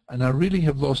 And I really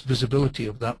have lost visibility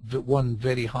of that one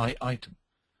very high item.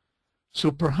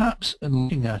 So perhaps in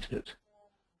looking at it,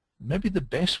 maybe the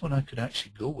best one I could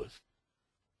actually go with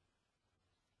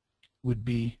would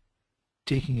be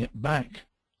taking it back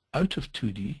out of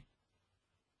 2D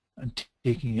and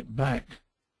taking it back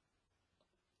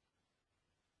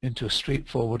into a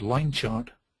straightforward line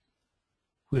chart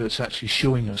where it's actually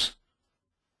showing us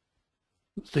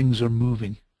that things are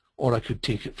moving. Or I could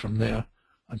take it from there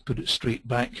and put it straight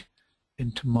back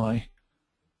into my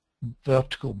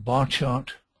vertical bar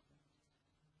chart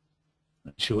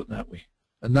and show it that way.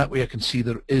 And that way I can see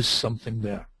there is something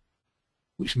there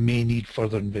which may need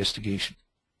further investigation.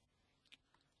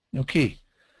 Okay,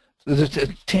 there's a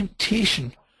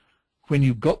temptation when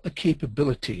you've got the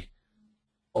capability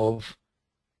of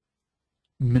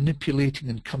manipulating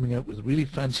and coming out with really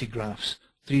fancy graphs,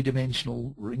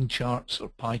 three-dimensional ring charts or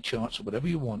pie charts or whatever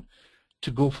you want,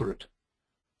 to go for it.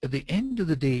 At the end of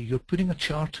the day, you're putting a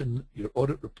chart in your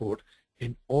audit report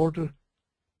in order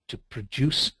to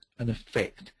produce an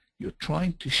effect. You're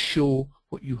trying to show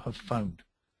what you have found.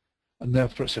 And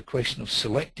therefore it's a question of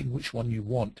selecting which one you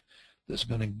want that's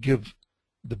going to give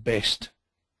the best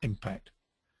impact.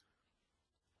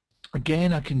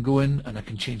 Again, I can go in and I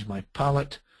can change my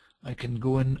palette. I can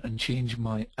go in and change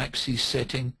my axis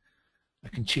setting. I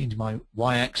can change my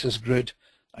y-axis grid.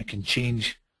 I can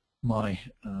change my,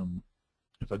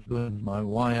 if I go in my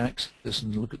y-axis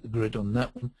and look at the grid on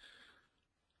that one,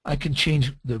 I can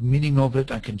change the meaning of it.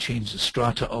 I can change the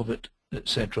strata of it,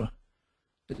 etc.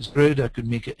 It's grid, I could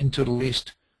make it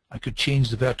interlaced. I could change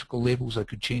the vertical labels. I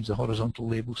could change the horizontal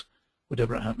labels,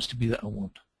 whatever it happens to be that I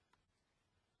want.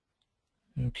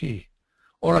 Okay,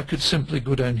 or I could simply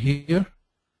go down here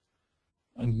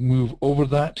and move over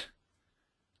that,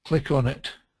 click on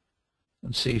it,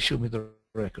 and say show me the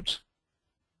records.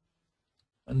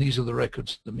 And these are the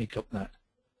records that make up that.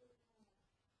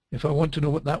 If I want to know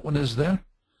what that one is there,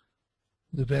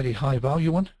 the very high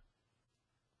value one,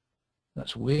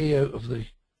 that's way out of the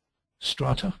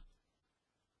strata.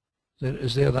 There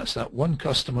is there, that's that one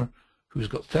customer who's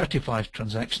got 35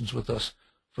 transactions with us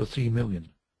for 3 million.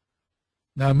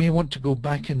 Now I may want to go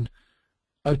back in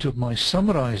out of my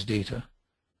summarized data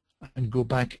and go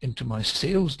back into my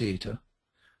sales data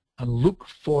and look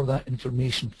for that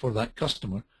information for that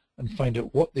customer and find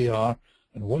out what they are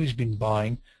and what he's been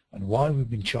buying and why we've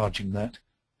been charging that,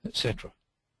 etc.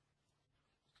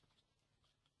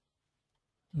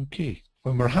 Okay,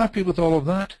 when we're happy with all of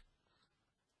that,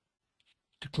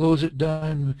 to close it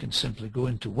down we can simply go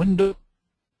into Window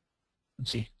and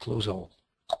say Close All.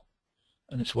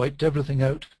 And it's wiped everything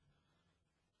out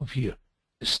of here.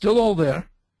 It's still all there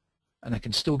and I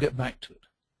can still get back to it.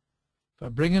 If I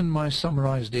bring in my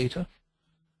summarized data,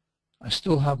 I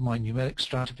still have my numeric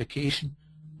stratification,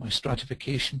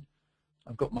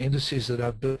 I've got my indices that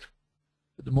I've built.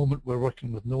 At the moment we're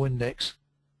working with no index.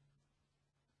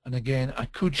 And again, I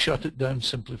could shut it down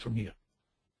simply from here.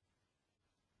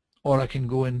 Or I can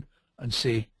go in and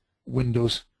say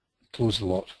Windows, close the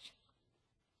lot.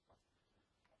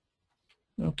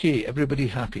 Okay, everybody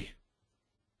happy?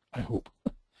 I hope.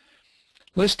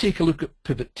 Let's take a look at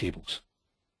pivot tables.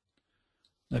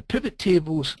 Now pivot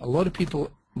tables, a lot of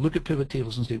people look at pivot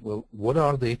tables and say, well, what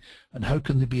are they and how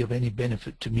can they be of any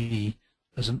benefit to me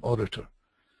as an auditor?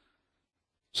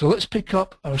 So let's pick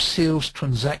up our sales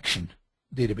transaction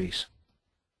database.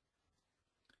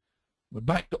 We're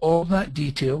back to all of that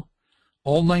detail,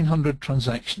 all 900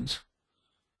 transactions.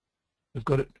 We've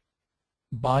got it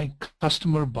by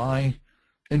customer, by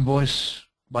invoice,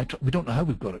 by we don't know how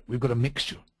we've got it. We've got a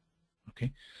mixture.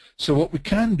 Okay, so what we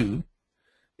can do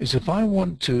is if I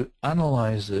want to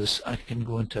analyze this, I can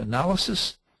go into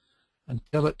Analysis and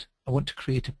tell it I want to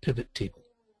create a pivot table.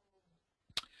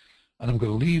 And I'm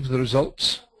going to leave the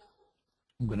results.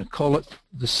 I'm going to call it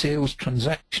the sales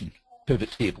transaction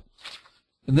pivot table.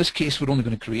 In this case, we're only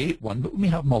going to create one, but we may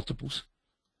have multiples.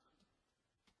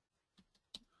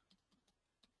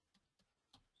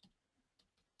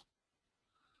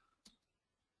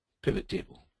 Pivot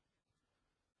table.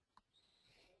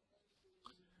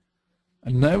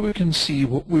 And now we can see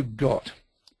what we've got.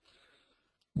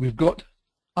 We've got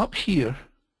up here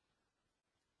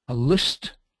a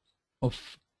list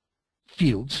of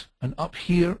fields, and up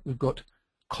here we've got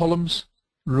columns,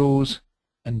 rows,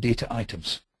 and data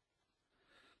items.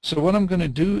 So what I'm going to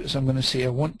do is I'm going to say I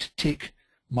want to take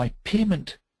my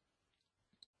payment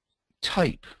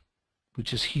type,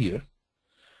 which is here.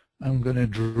 I'm going to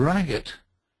drag it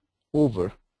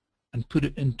over and put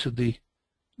it into the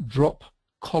drop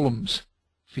columns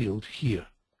field here.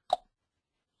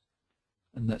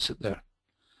 And that's it there.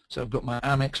 So I've got my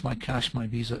Amex, my cash, my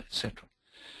Visa, etc.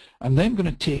 I'm then going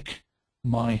to take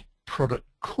my product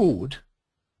code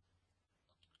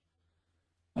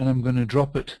and I'm going to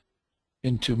drop it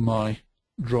into my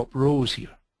drop rows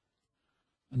here.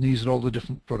 And these are all the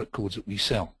different product codes that we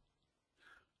sell.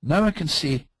 Now I can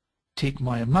say take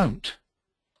my amount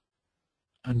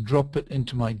and drop it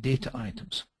into my data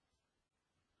items.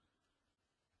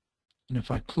 And if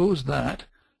I close that,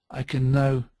 I can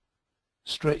now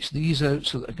stretch these out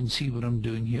so that I can see what I'm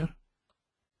doing here.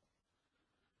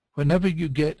 Whenever you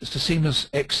get, it's the same as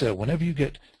Excel, whenever you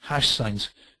get hash signs,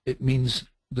 it means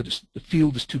that the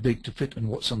field is too big to fit in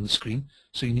what's on the screen,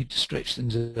 so you need to stretch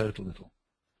things out a little.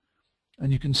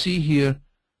 And you can see here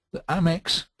the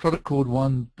Amex product code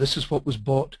 1, this is what was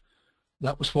bought,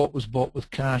 that was what was bought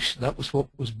with cash, that was what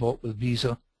was bought with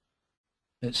Visa,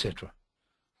 etc.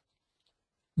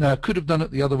 Now I could have done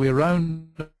it the other way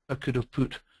around. I could have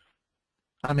put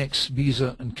Amex,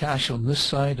 Visa and cash on this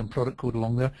side and product code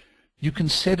along there. You can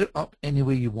set it up any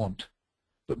way you want.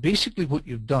 But basically what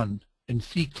you've done in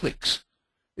 3 clicks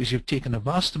is you've taken a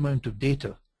vast amount of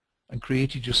data and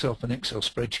created yourself an Excel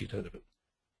spreadsheet out of it.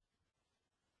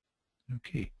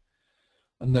 Okay.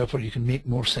 And therefore you can make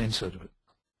more sense out of it.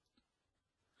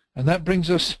 And that brings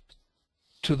us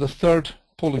to the third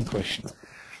polling question.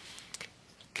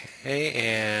 Okay,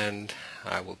 and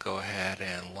I will go ahead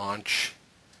and launch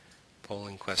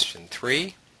polling question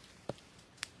 3.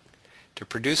 To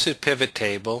produce a pivot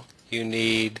table, you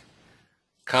need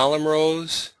column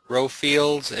rows, row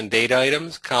fields, and data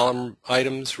items, column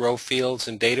items, row fields,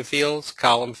 and data fields,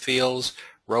 column fields,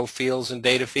 row fields, and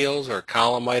data fields, or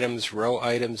column items, row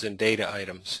items, and data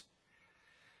items.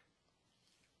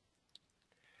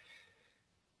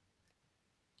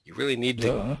 You really need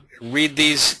to read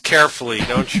these carefully,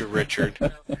 don't you, Richard?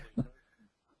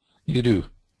 You do.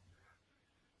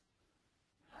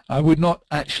 I would not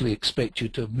actually expect you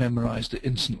to have memorized it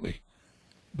instantly,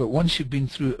 but once you've been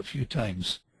through it a few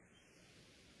times,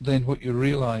 then what you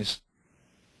realize,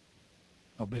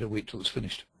 I'll better wait till it's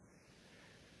finished.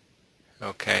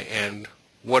 Okay, and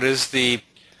what is the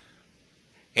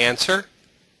answer?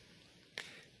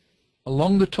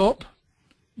 Along the top,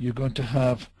 you're going to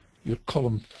have your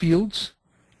column fields.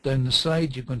 Down the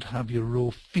side, you're going to have your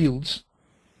row fields.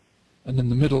 And in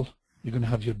the middle, you're going to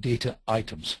have your data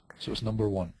items. So it's number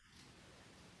 1.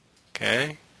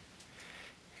 Okay.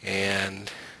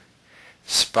 And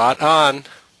spot on.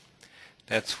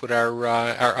 That's what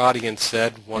our audience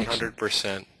said,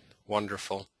 100%.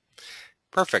 Wonderful.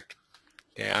 Perfect.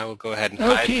 Okay, I will go ahead and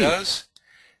hide those.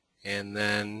 And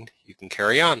then you can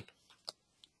carry on.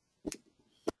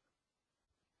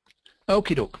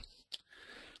 Okie doke.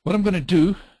 What I'm going to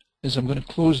do is I'm going to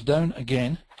close down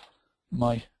again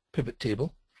my pivot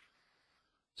table.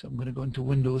 So I'm going to go into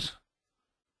Windows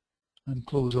and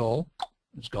close all.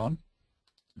 It's gone.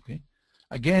 Okay.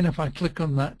 Again, if I click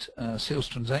on that sales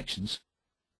transactions,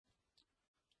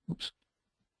 oops.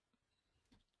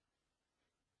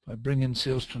 If I bring in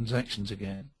sales transactions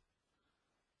again,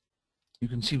 you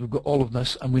can see we've got all of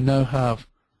this, and we now have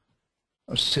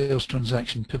our sales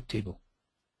transaction pivot table.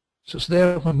 So it's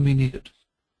there when we need it,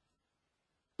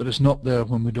 but it's not there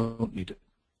when we don't need it.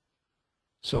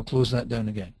 So I'll close that down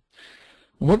again.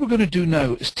 And what we're going to do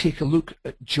now is take a look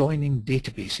at joining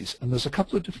databases, and there's a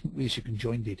couple of different ways you can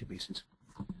join databases.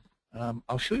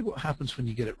 I'll show you what happens when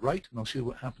you get it right, and I'll show you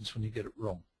what happens when you get it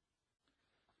wrong.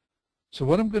 So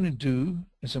what I'm going to do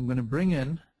is I'm going to bring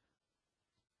in,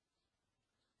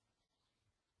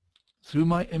 through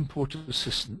my import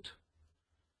assistant,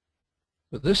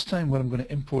 but this time what I'm going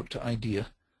to import to IDEA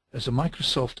is a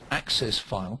Microsoft Access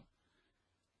file,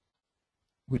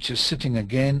 which is sitting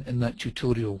again in that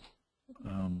tutorial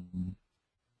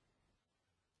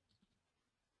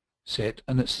set,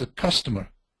 and it's the customer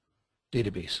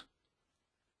database.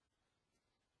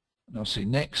 And I'll say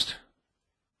next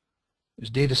is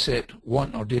dataset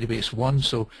 1 or database 1.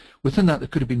 So within that there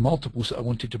could have been multiples that I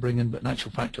wanted to bring in, but in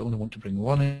actual fact I only want to bring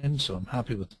 1 in, so I'm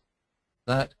happy with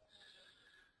that.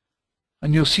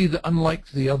 And you'll see that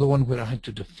unlike the other one where I had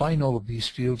to define all of these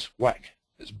fields, whack,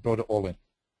 it's brought it all in.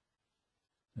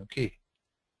 Okay.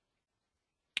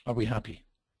 Are we happy?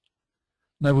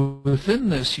 Now within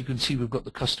this you can see we've got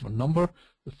the customer number,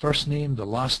 the first name, the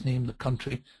last name, the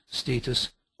country, status,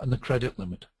 and the credit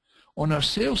limit. On our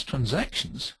sales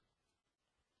transactions,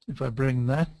 if I bring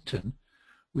that in,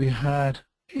 we had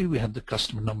the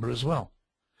customer number as well.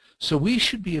 So we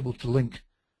should be able to link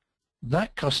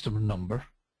that customer number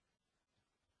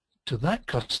to that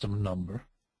customer number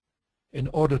in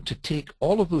order to take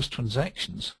all of those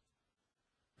transactions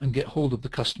and get hold of the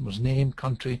customer's name,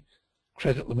 country,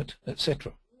 credit limit,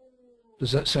 etc.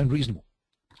 Does that sound reasonable?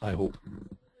 I hope.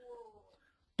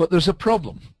 But there's a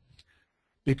problem,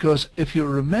 because if you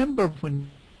remember when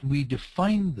we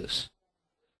defined this,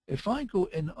 if I go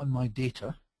in on my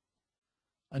data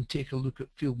and take a look at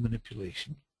field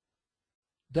manipulation,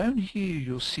 down here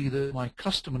you'll see that my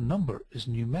customer number is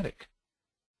numeric.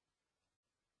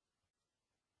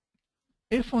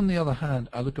 If on the other hand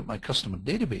I look at my customer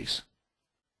database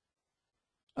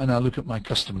and I look at my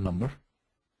customer number,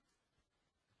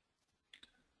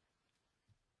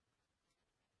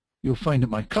 you'll find that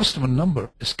my customer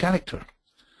number is character,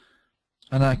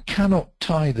 and I cannot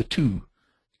tie the two,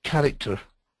 character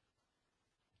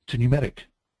to numeric.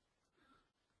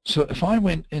 So if I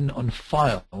went in on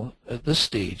File at this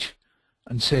stage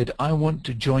and said I want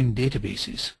to join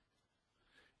databases,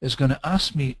 it's going to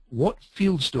ask me what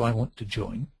fields do I want to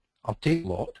join. I'll take a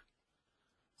lot.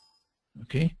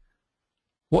 Okay.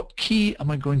 What key am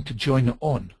I going to join it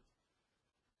on?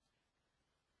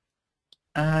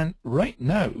 And right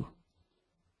now,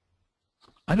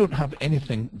 I don't have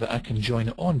anything that I can join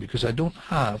it on because I don't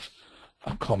have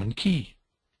a common key.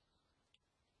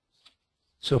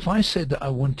 So if I said that I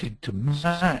wanted to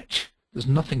match, there's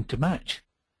nothing to match.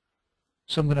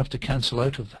 So I'm going to have to cancel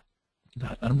out of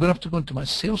that. And I'm going to have to go into my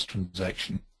sales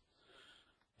transaction.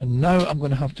 And now I'm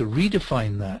going to have to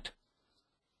redefine that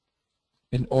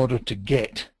in order to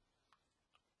get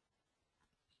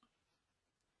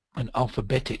an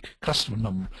alphabetic customer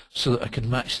number so that I can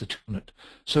match the two on it.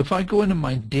 So if I go into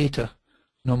my data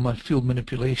and on my field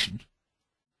manipulation,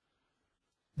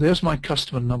 there's my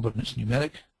customer number and it's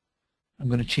numeric. I'm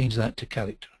going to change that to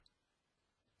character.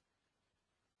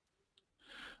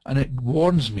 And it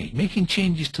warns me, making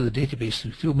changes to the database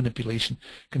through field manipulation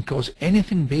can cause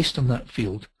anything based on that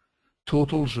field,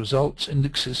 totals, results,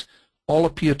 indexes, all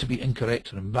appear to be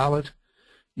incorrect or invalid.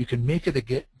 You can make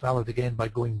it valid again by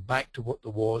going back to what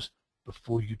there was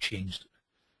before you changed it.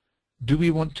 Do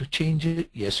we want to change it?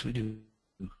 Yes, we do.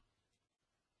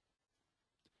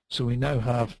 So we now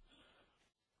have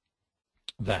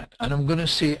that. And I'm going to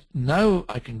say, now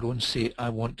I can go and say I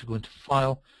want to go into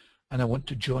File and I want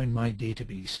to join my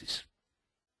databases.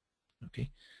 Okay.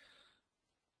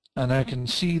 And I can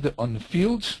see that on the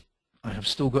fields, I have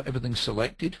still got everything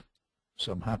selected.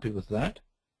 So I'm happy with that.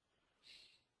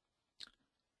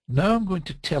 Now I'm going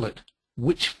to tell it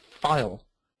which file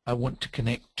I want to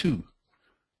connect to,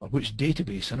 or which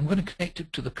database, and I'm going to connect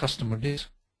it to the customer data.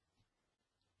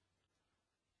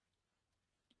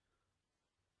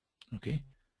 Okay.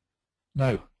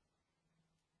 Now,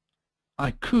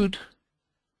 I could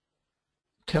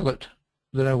tell it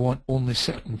that I want only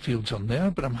certain fields on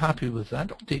there, but I'm happy with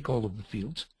that. I'll take all of the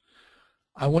fields.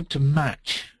 I want to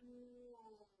match.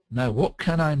 Now, what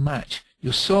can I match?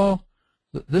 You saw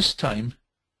that this time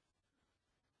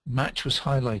match was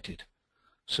highlighted.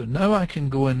 So now I can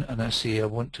go in and I say I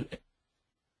want to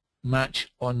match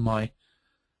on my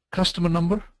customer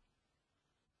number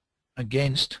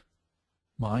against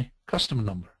my customer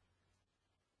number.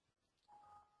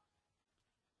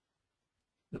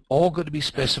 They're all got to be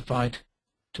specified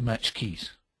to match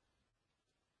keys.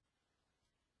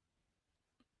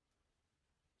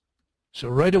 So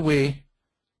right away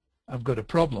I've got a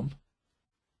problem,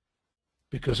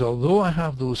 because although I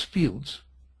have those fields,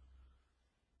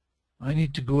 I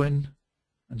need to go in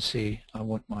and say I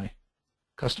want my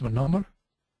customer number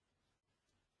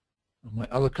and my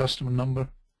other customer number,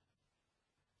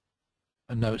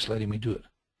 and now it's letting me do it.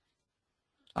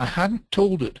 I hadn't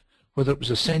told it whether it was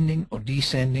ascending or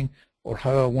descending or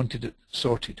how I wanted it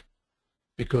sorted,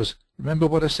 because remember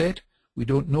what I said? We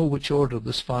don't know which order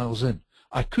this file's in.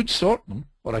 I could sort them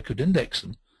or I could index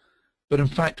them, but in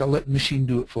fact I'll let the machine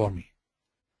do it for me.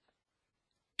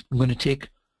 I'm going to take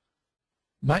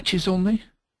matches only,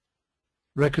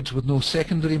 records with no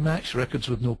secondary match, records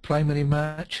with no primary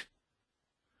match.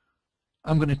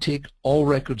 I'm going to take all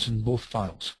records in both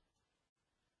files,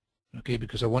 okay,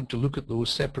 because I want to look at those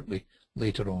separately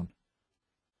later on.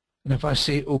 And if I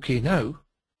say OK now,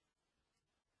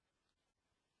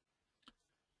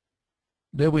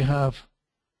 there we have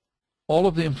all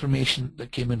of the information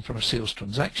that came in from a sales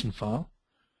transaction file.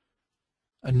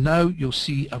 And now you'll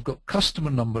see I've got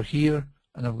customer number here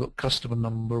and I've got customer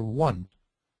number 1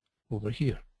 over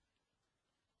here.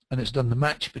 And it's done the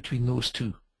match between those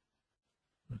two.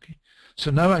 Okay. So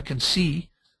now I can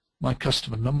see my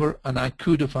customer number, and I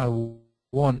could, if I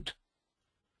want,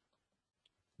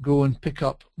 go and pick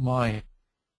up my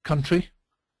country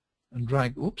and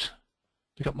drag,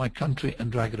 pick up my country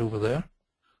and drag it over there.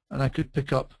 And I could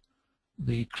pick up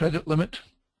the credit limit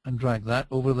and drag that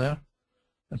over there,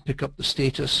 and pick up the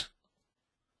status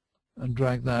and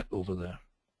drag that over there.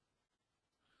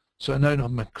 So I now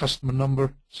have my customer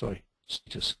number,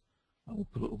 status. I will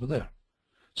put it over there.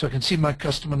 So I can see my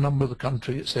customer number, the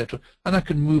country, etc. And I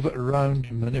can move it around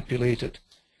and manipulate it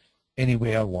any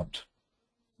way I want.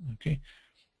 Okay.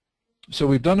 So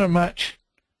we've done our match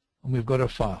and we've got our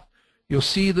file. You'll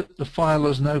see that the file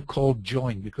is now called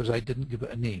join because I didn't give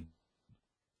it a name.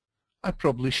 I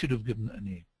probably should have given it a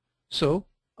name. So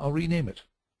I'll rename it.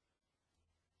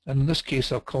 And in this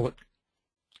case, I'll call it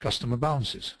customer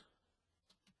balances.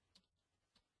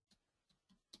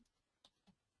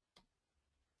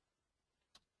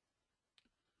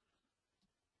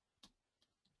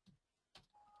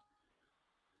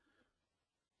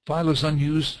 File is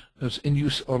unused, is in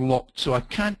use or locked, so I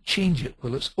can't change it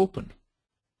while it's open.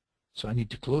 So I need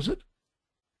to close it,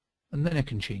 and then I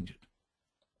can change it.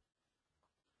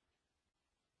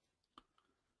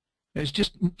 It's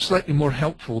just slightly more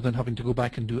helpful than having to go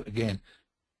back and do it again.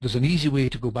 There's an easy way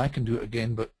to go back and do it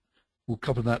again, but we'll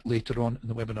cover that later on in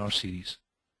the webinar series.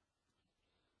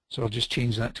 So I'll just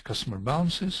change that to customer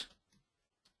balances.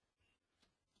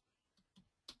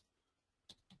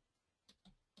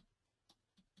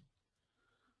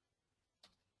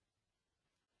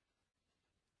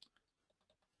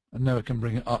 And now I can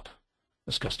bring it up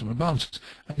as customer balances.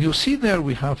 And you'll see there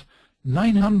we have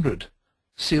 900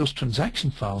 sales transaction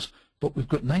files, but we've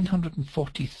got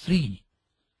 943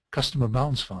 customer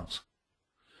balance files.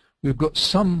 We've got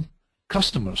some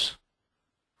customers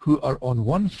who are on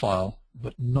one file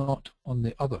but not on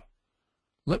the other.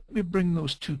 Let me bring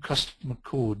those two customer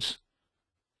codes,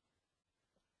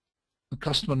 the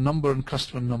customer number and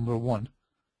customer number 1.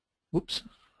 Whoops.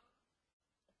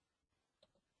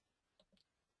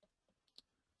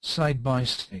 Side by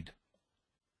side.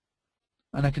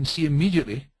 And I can see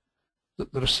immediately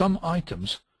that there are some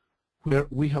items where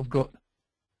we have got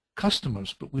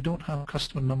customers, but we don't have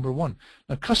customer number 1.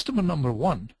 Now, customer number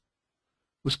 1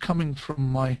 was coming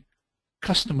from my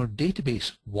customer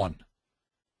database 1.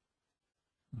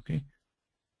 Okay.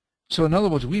 So in other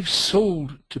words, we've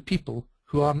sold to people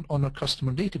who aren't on our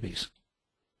customer database.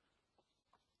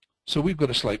 So we've got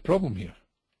a slight problem here.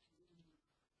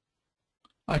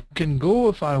 I can go,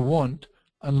 if I want,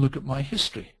 and look at my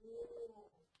history.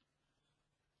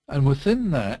 And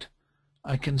within that,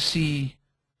 I can see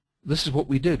this is what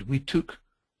we did. We took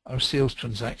our sales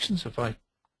transactions, if I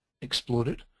explore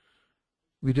it.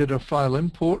 We did our file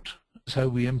import, that's how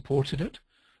we imported it.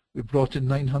 We brought in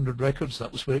 900 records,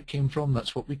 that was where it came from,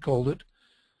 that's what we called it.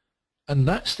 And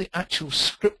that's the actual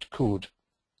script code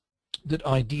that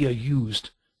IDEA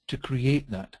used to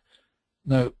create that.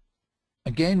 Now,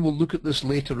 again, we'll look at this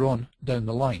later on down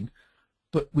the line,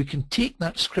 but we can take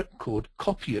that script code,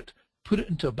 copy it, put it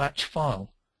into a batch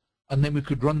file, and then we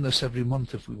could run this every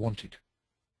month if we wanted.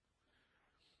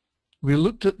 We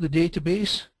looked at the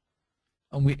database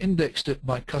and we indexed it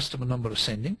by customer number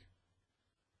ascending.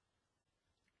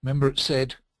 Remember, it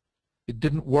said it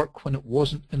didn't work when it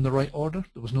wasn't in the right order.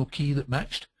 There was no key that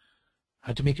matched. I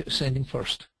had to make it ascending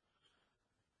first.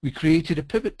 We created a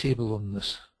pivot table on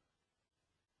this,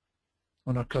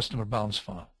 on our customer balance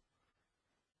file.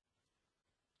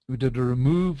 We did a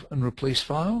remove and replace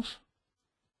files.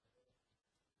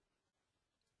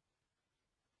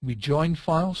 We joined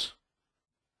files,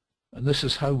 and this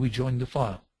is how we joined the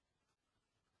file.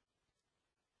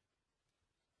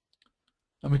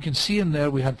 And we can see in there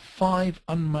we had 5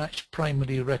 unmatched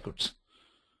primary records,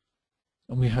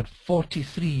 and we had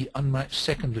 43 unmatched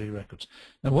secondary records.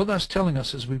 Now what that's telling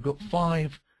us is we've got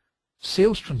 5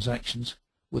 sales transactions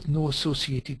with no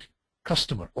associated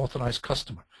customer, authorized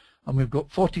customer, and we've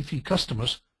got 43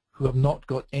 customers who have not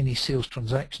got any sales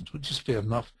transactions, which is fair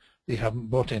enough. They haven't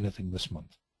bought anything this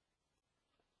month.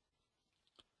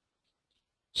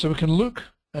 So we can look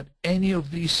at any of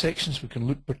these sections, we can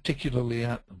look particularly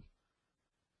at them.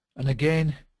 And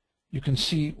again, you can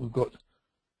see we've got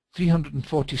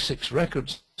 346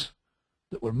 records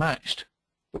that were matched,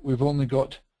 but we've only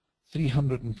got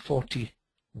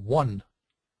 341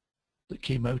 that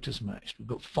came out as matched. We've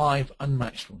got 5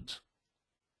 unmatched ones.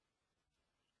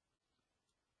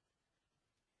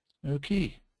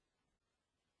 Okay.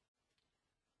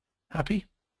 Happy?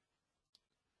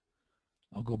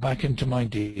 I'll go back into my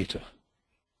data.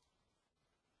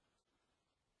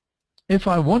 If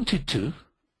I wanted to,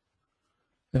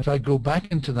 if I go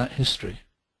back into that history,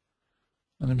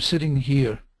 and I'm sitting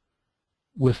here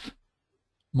with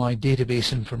my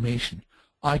database information,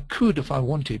 I could, if I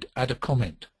wanted, add a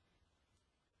comment.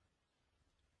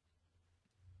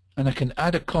 And I can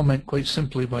add a comment quite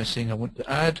simply by saying I want to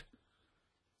add,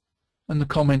 and the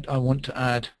comment I want to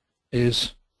add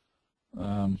is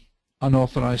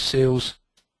unauthorized sales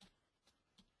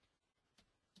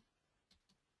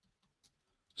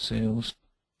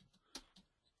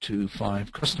to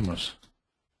 5 customers,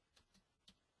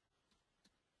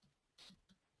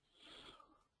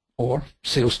 or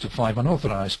sales to 5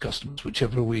 unauthorized customers,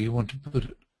 whichever way you want to put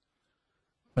it.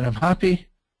 When I'm happy,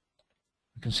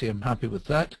 I can say I'm happy with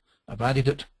that. I've added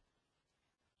it,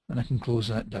 and I can close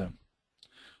that down.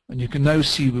 And you can now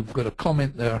see we've got a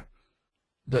comment there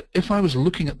that if I was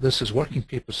looking at this as working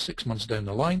papers 6 months down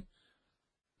the line,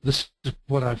 this is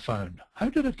what I found. How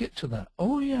did I get to that?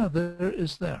 Oh yeah, there it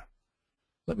is there.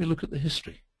 Let me look at the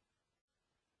history.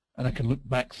 And I can look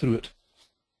back through it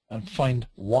and find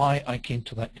why I came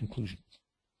to that conclusion.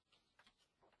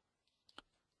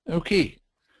 Okay,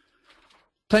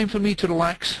 time for me to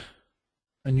relax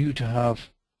and you to have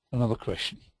another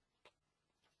question.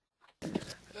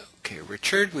 Okay,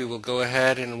 Richard, we will go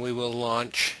ahead and we will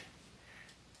launch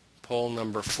poll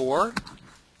number 4.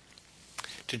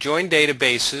 To join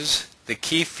databases, the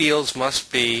key fields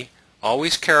must be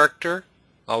always character,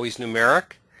 always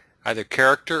numeric, either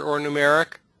character or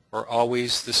numeric, or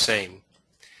always the same.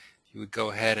 You would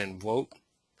go ahead and vote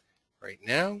right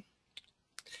now.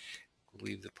 We'll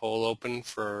leave the poll open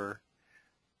for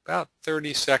about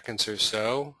 30 seconds or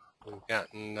so. We've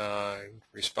gotten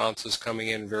responses coming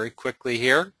in very quickly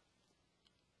here.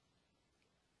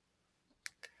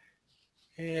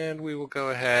 And we will go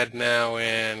ahead now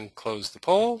and close the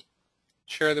poll,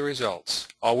 share the results.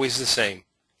 Always the same.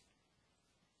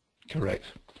 Correct.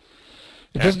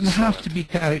 It doesn't have to be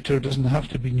character, it doesn't have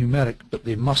to be numeric, but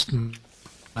they must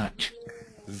match.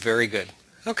 Very good.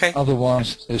 Okay.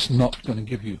 Otherwise, it's not going to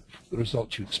give you the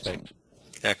results you expect.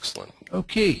 Excellent.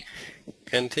 Okay.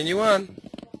 Continue on.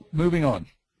 Moving on.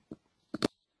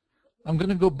 I'm going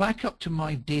to go back up to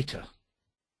my data,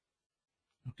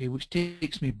 okay, which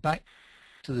takes me back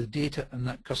to the data and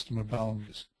that customer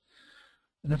balance.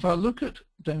 And if I look at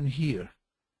down here,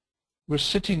 we're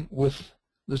sitting with,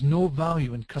 there's no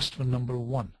value in customer number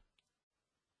 1.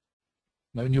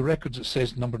 Now in your records it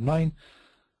says number 9,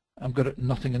 I've got it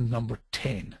nothing in number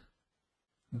 10,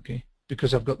 okay,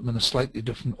 because I've got them in a slightly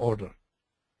different order.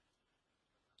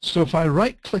 So if I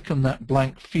right click on that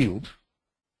blank field,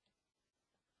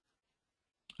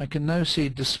 I can now say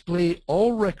display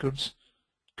all records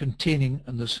containing,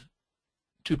 and there's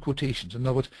 2 quotations, in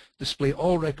other words, display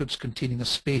all records containing a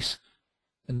space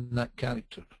in that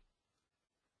character.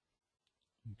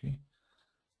 Okay.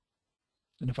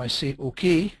 And if I say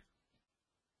OK,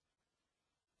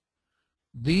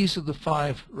 these are the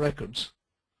 5 records.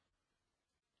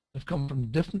 They've come from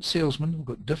different salesmen, we've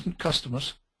got different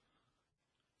customers,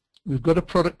 we've got a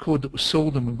product code that was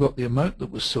sold and we've got the amount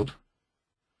that was sold.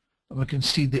 And we can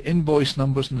see the invoice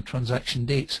numbers and the transaction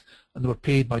dates, and they were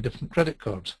paid by different credit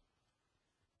cards.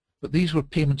 But these were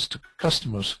payments to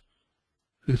customers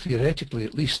who theoretically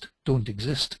at least don't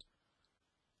exist.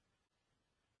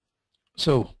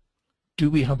 So, do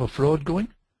we have a fraud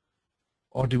going?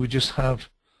 Or do we just have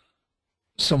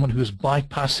someone who is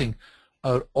bypassing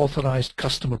our authorized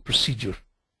customer procedure?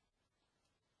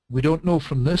 We don't know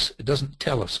from this, it doesn't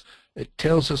tell us. It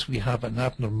tells us we have an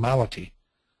abnormality,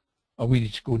 and we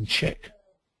need to go and check.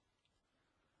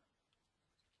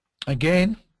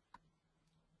 Again,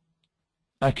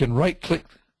 I can right-click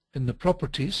in the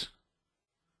properties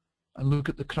and look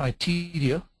at the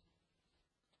criteria,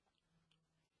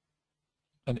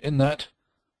 and in that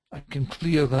I can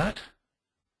clear that.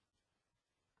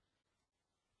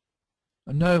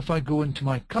 And now if I go into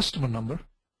my customer number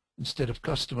instead of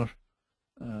customer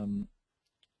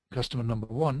number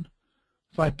 1,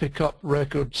 if I pick up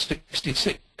record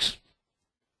 66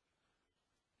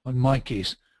 on my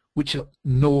case, which is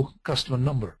no customer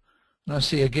number, and I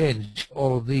say again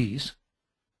all of these,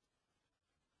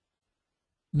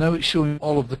 now it's showing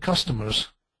all of the customers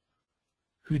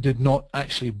who did not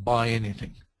actually buy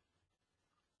anything.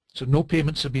 So no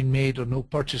payments have been made or no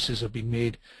purchases have been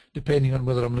made, depending on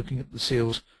whether I'm looking at the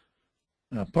sales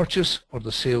purchase or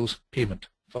the sales payment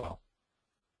file.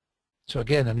 So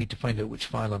again, I need to find out which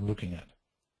file I'm looking at.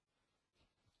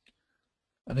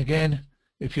 And again,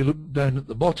 if you look down at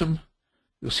the bottom,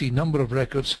 you'll see number of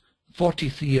records,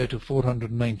 43 out of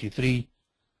 493.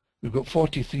 We've got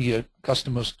 43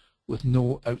 customers with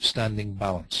no outstanding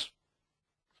balance.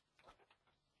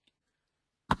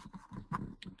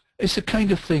 It's the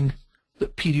kind of thing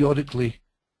that periodically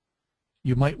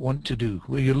you might want to do,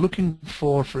 where you're looking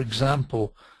for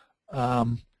example,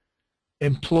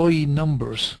 employee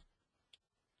numbers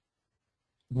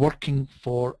working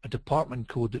for a department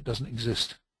code that doesn't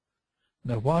exist.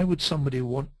 Now, why would somebody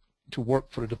want to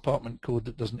work for a department code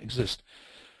that doesn't exist?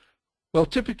 Well,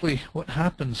 typically what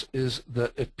happens is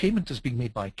that if payment is being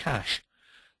made by cash,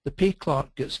 the pay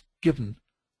clerk gets given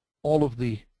all of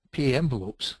the pay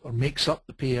envelopes, or makes up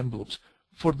the pay envelopes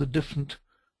for the different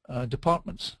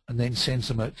departments, and then sends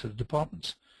them out to the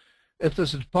departments. If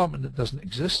there's a department that doesn't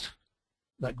exist,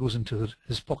 that goes into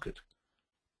his pocket,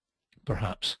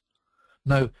 perhaps.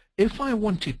 Now, if I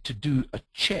wanted to do a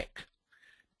check,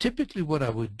 typically what I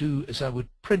would do is I would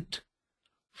print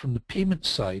from the payment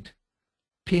side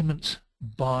payments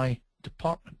by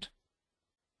department,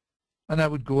 and I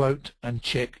would go out and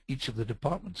check each of the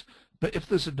departments. But if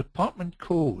there's a department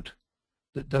code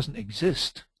that doesn't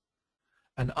exist,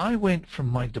 and I went from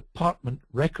my department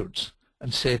records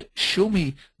and said, show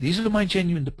me, these are my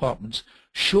genuine departments,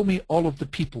 show me all of the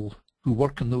people who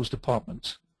work in those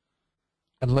departments,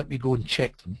 and let me go and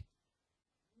check them.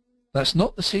 That's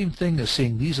not the same thing as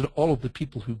saying these are all of the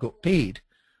people who got paid.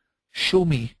 Show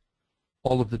me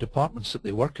all of the departments that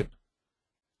they work in.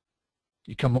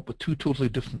 You come up with two totally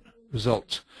different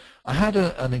results. I had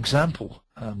an example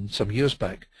some years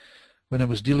back when I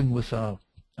was dealing with a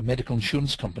medical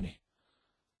insurance company,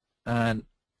 and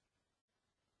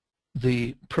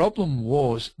the problem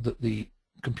was that the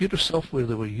computer software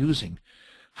they were using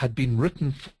had been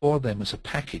written for them as a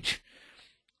package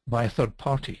by a third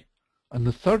party, and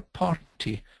the third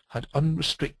party had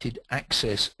unrestricted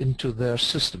access into their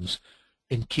systems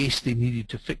in case they needed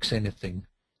to fix anything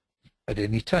at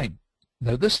any time.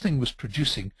 Now this thing was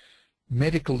producing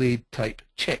medical aid type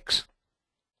checks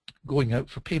going out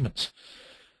for payments,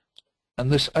 and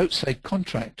this outside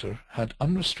contractor had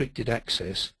unrestricted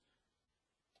access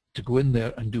to go in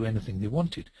there and do anything they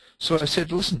wanted. So I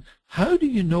said, listen, how do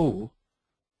you know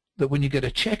that when you get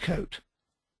a check out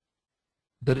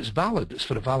that it's valid, it's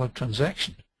for a valid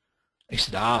transaction? He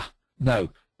said, now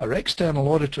our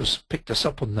external auditors picked us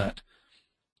up on that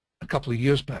a couple of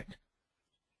years back,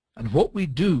 and what we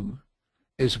do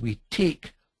is we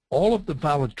take all of the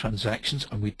valid transactions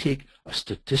and we take a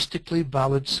statistically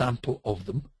valid sample of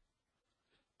them,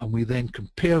 and we then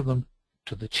compare them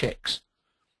to the checks.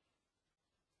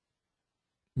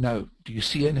 Now, do you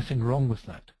see anything wrong with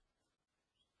that?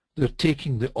 They're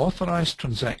taking the authorized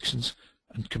transactions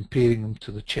and comparing them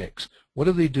to the checks. What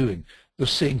are they doing? They're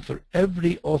saying for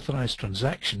every authorized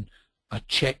transaction, a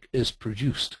check is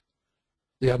produced.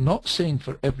 They are not saying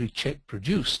for every check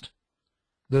produced,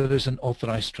 there is an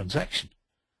authorized transaction.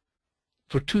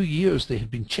 For 2 years, they had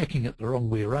been checking it the wrong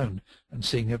way around and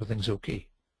saying everything's okay.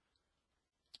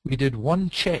 We did one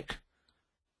check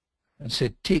and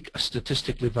said, take a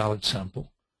statistically valid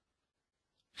sample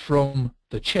from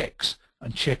the checks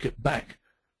and check it back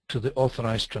to the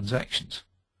authorized transactions.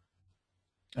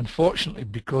 Unfortunately,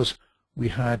 because we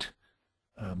had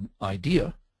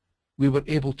IDEA, we were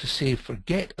able to say,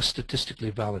 forget a statistically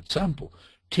valid sample,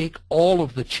 take all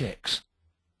of the checks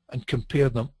and compare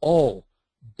them all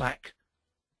back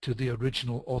to the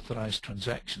original authorized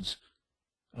transactions.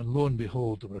 And lo and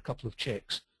behold, there were a couple of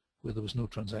checks where there was no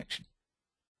transaction.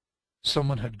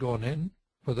 Someone had gone in,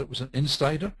 whether it was an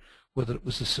insider, whether it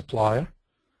was the supplier,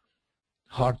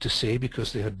 hard to say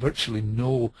because they had virtually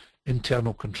no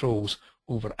internal controls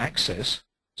over access,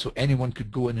 so anyone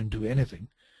could go in and do anything.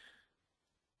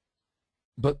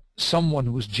 But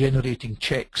someone was generating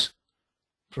checks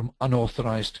from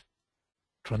unauthorized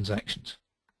transactions.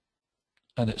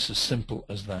 And it's as simple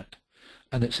as that.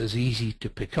 And it's as easy to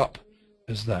pick up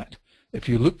as that. If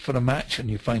you look for a match and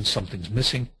you find something's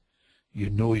missing, you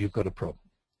know you've got a problem.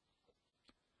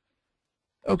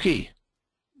 Okay.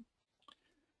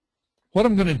 What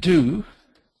I'm going to do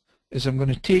is I'm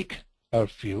going to take our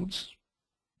fields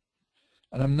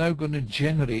and I'm now going to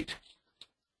generate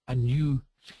a new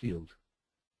field.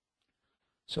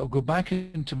 So I'll go back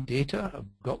into data.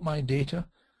 I've got my data.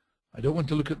 I don't want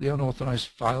to look at the unauthorized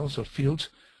files or fields,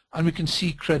 and we can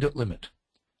see credit limit.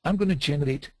 I'm going to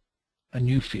generate a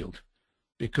new field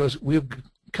because we're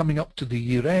coming up to the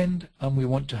year end and we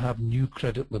want to have new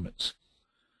credit limits.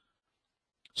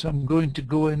 So I'm going to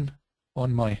go in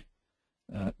on my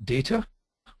data,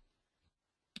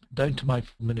 down to my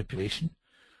manipulation.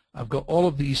 I've got all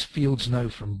of these fields now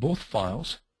from both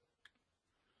files.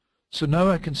 So now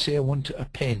I can say I want to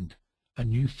append a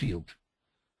new field.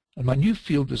 And my new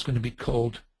field is going to be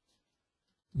called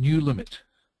new limit.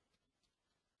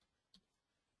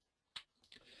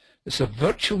 It's a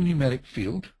virtual numeric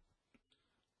field.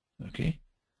 Okay.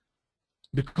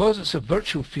 Because it's a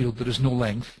virtual field, there is no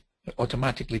length. It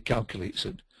automatically calculates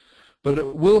it. But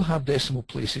it will have decimal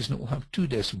places, and it will have 2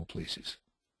 decimal places.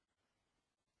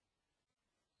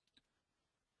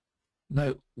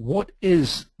 Now, what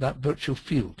is that virtual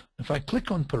field? If I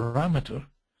click on parameter,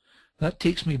 that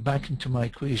takes me back into my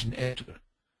equation editor.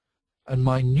 And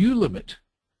my new limit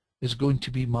is going to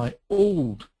be my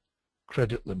old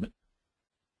credit limit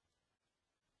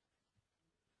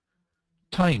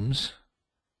times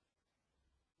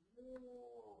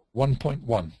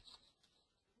 1.1.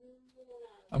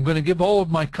 I'm going to give all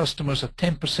of my customers a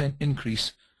 10%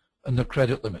 increase in their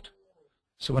credit limit.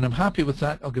 So when I'm happy with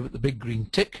that, I'll give it the big green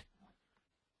tick.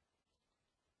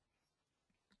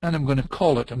 And I'm going to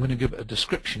call it, I'm going to give it a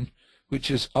description,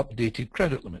 which is updated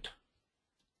credit limit.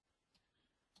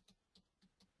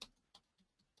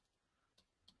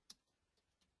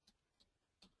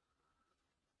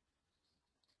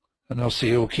 And I'll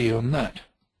say OK on that.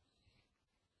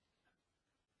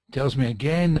 Tells me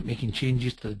again that making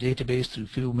changes to the database through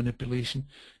field manipulation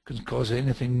can cause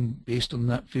anything based on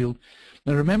that field.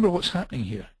 Now remember what's happening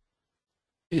here.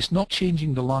 it's not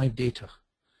changing the live data.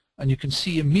 And you can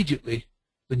see immediately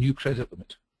the new credit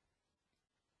limit.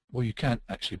 Well, you can't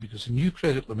actually, because the new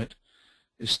credit limit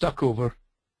is stuck over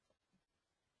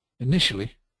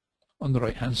initially on the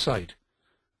right-hand side.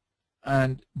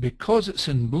 And because it's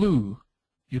in blue,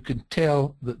 you can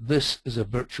tell that this is a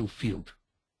virtual field,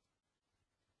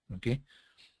 okay,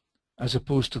 as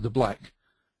opposed to the black.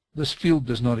 This field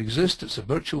does not exist, it's a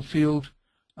virtual field.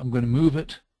 I'm going to move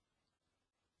it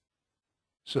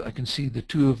so I can see the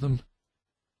two of them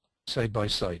side by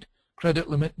side. Credit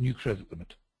limit, new credit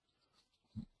limit.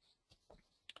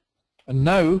 And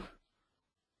now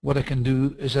what I can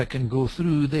do is I can go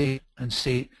through there and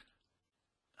say,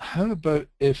 how about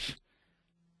if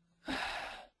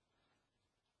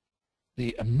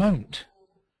the amount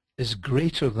is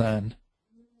greater than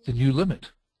the new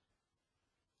limit?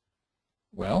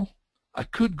 Well, I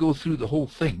could go through the whole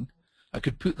thing. I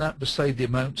could put that beside the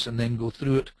amounts and then go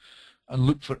through it and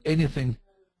look for anything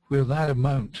where that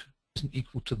amount isn't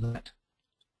equal to that.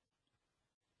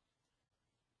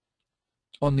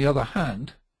 On the other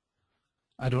hand,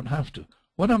 I don't have to.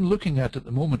 What I'm looking at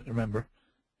the moment, remember,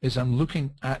 is I'm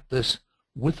looking at this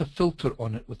with a filter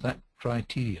on it with that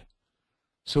criteria.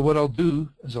 So what I'll do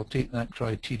is I'll take that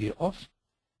criteria off,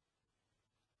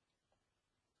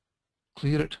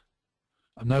 clear it.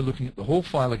 I'm now looking at the whole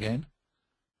file again.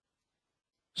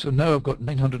 So now I've got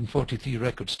 943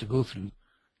 records to go through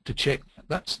to check.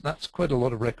 That's quite a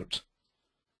lot of records.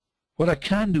 What I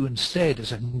can do instead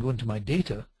is I can go into my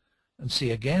data and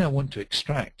say, again, I want to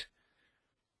extract.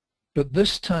 But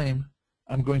this time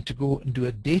I'm going to go and do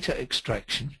a data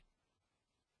extraction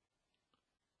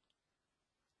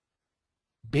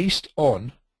based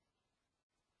on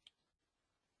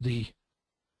the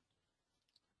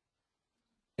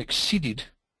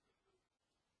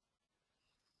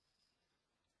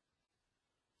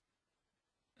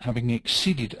having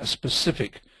exceeded a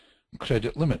specific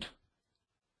credit limit.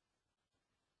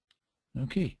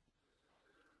 Okay,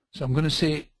 so I'm going to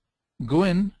say go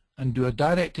in and do a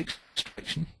direct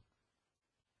extraction.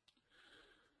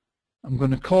 I'm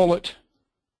going to call it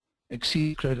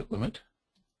exceed credit limit.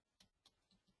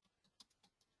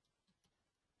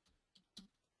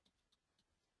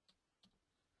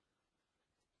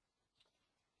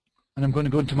 And I'm going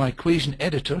to go into my equation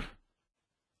editor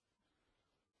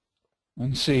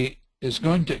and say it's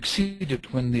going to exceed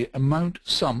it when the amount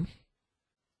sum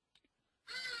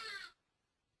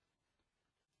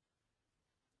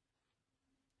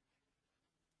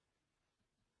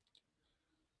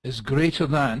is greater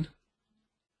than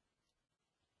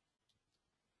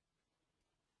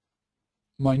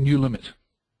my new limit.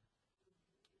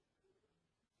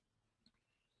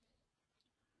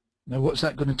 Now what's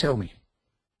that going to tell me?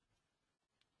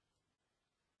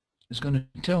 It's going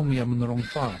to tell me I'm in the wrong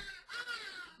file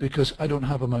because I don't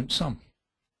have amount sum.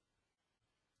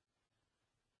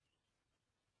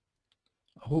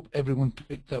 I hope everyone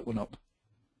picked that one up.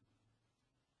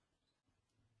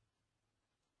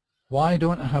 Why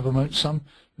don't I have amount sum?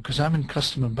 Because I'm in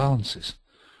customer balances.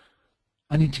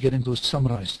 I need to get into those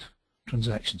summarized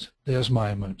transactions. There's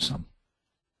my amount sum.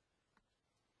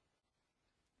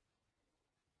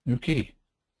 Okay.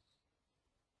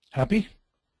 Happy?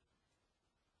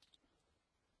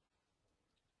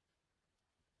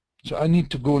 So I need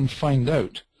to go and find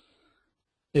out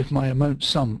if my amount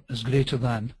sum is greater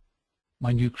than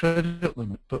my new credit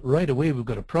limit. But right away we've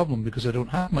got a problem because I don't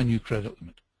have my new credit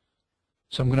limit.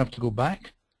 So I'm going to have to go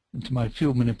back into my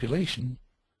field manipulation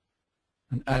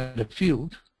and add a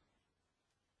field.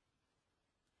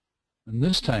 And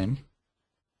this time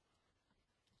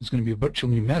it's going to be a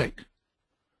virtual numeric,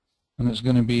 and it's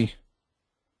going to be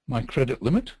my credit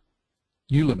limit,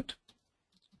 new limit,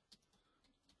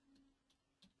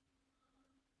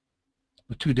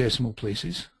 with 2 decimal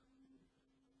places.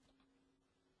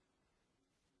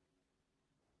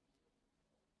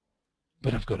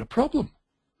 But I've got a problem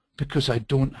because I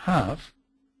don't have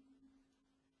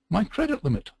my credit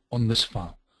limit on this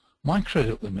file. My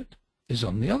credit limit is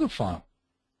on the other file.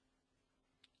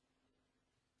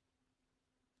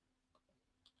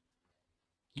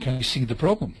 Can you see the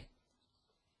problem?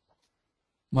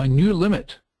 My new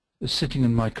limit is sitting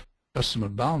in my customer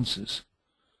balances,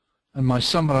 and my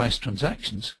summarized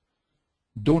transactions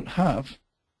don't have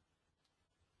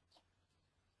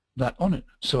that on it.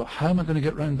 So how am I going to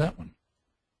get around that one?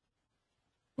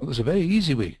 Well, there's a very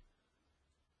easy way.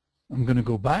 I'm going to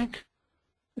go back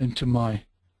into my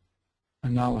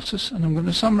analysis and I'm going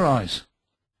to summarize.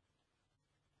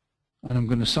 And I'm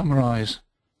going to summarize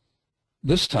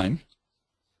this time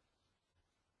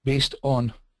based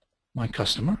on my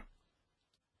customer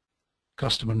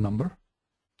number,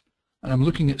 and I'm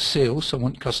looking at sales, so I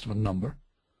want customer number,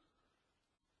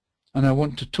 and I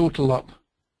want to total up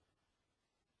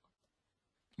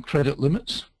credit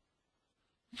limits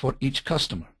for each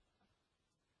customer.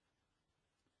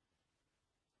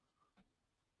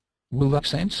 Will that make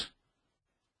sense?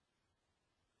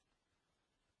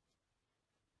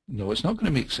 No, it's not going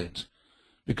to make sense,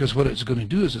 because what it's going to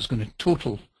do is it's going to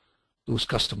total those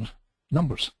customer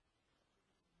numbers.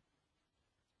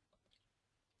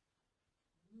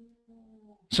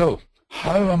 So,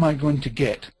 how am I going to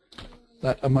get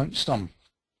that amount sum?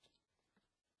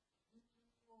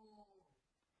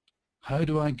 How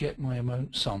do I get my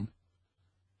amount sum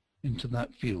into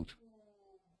that field?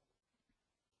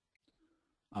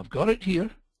 I've got it here.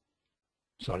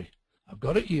 Sorry, I've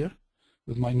got it here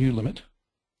with my new limit.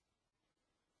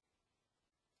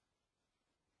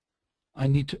 I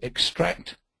need to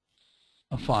extract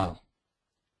a file.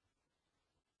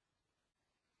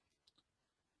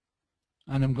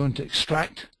 And I'm going to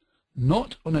extract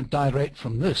not on a direct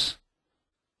from this,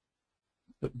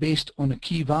 but based on a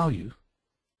key value.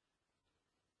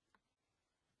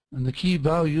 And the key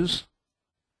values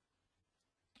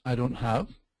I don't have,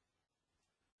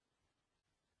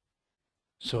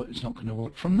 so it's not going to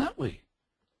work from that way.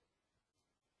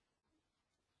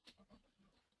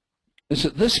 It's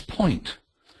at this point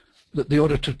that the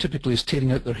auditor typically is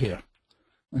tearing out their hair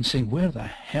and saying, where the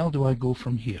hell do I go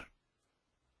from here?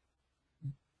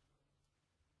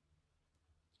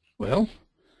 Well,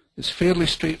 it's fairly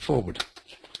straightforward,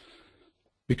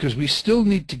 because we still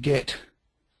need to get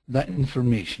that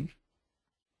information.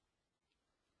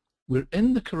 We're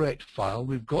in the correct file,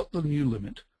 we've got the new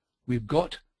limit, we've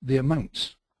got the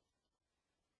amounts,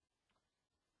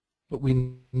 but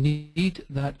we need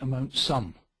that amount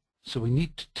sum. So we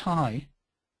need to tie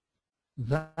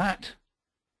that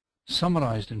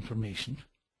summarized information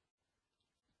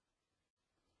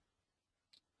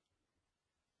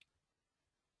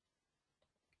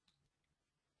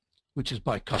which is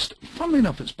by customer. Funnily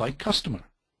enough, it's by customer.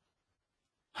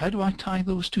 How do I tie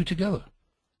those two together?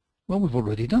 Well, we've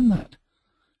already done that.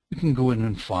 We can go in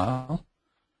and file,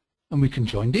 and we can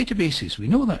join databases. We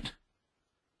know that.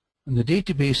 And the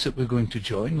database that we're going to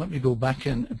join, let me go back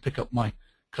in and pick up my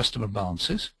customer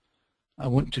balances. I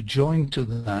want to join to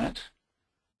that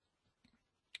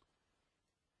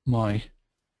my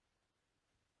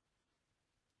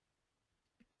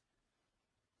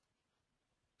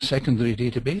secondary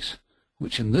database,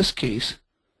 which in this case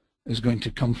is going to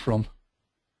come from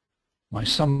my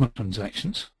sum of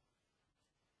transactions.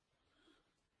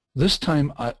 This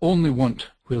time I only want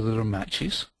where there are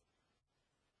matches.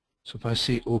 So if I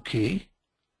say OK,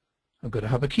 I've got to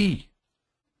have a key.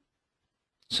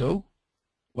 So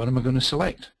what am I going to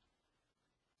select?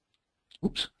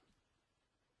 Oops.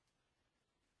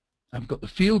 I've got the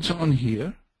fields on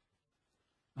here,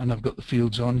 and I've got the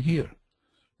fields on here.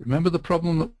 Remember the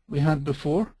problem that we had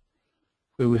before,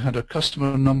 where we had our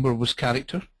customer number was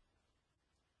character,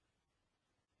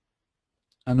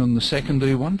 and on the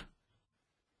secondary one,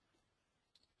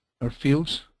 our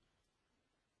fields,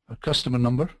 our customer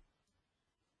number.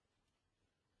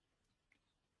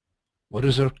 What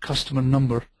is our customer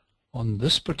number on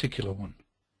this particular one?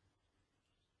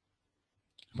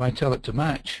 If I tell it to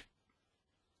match,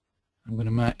 I'm going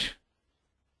to match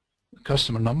the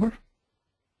customer number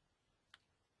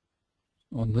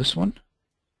on this one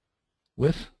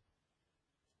with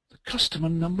the customer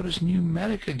number is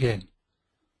numeric again.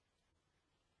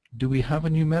 Do we have a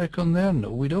numeric on there?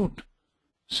 No, we don't.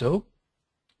 So,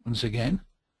 once again,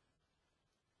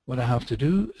 what I have to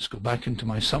do is go back into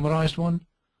my summarized one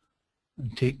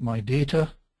and take my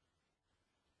data,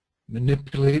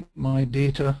 manipulate my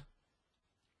data,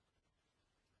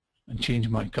 and change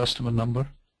my customer number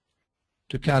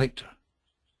to character.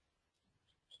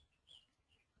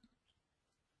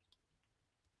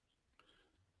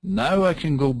 Now I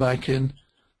can go back in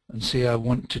and say I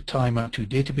want to tie my two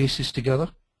databases together.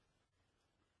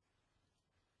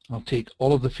 I'll take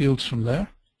all of the fields from there.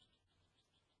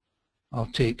 I'll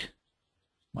take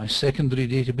my secondary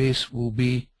database will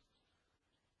be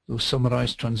those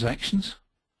summarized transactions.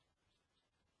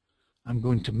 I'm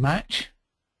going to match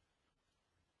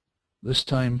this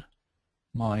time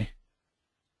my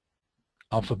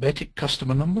alphabetic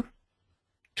customer number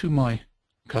to my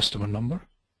customer number.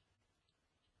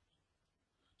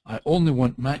 I only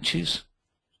want matches.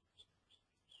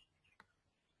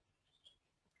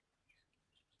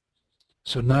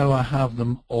 So now I have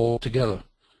them all together.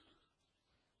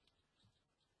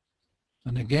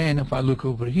 And again, if I look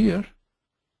over here,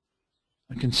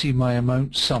 I can see my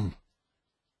amount sum.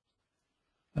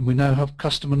 And we now have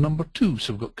customer number 2.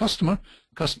 So we've got customer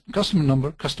number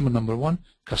 1,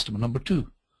 customer number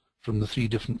 2 from the 3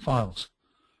 different files.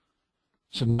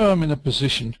 So now I'm in a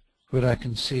position where I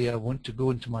can say I want to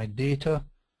go into my data,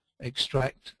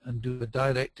 extract, and do a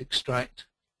direct extract.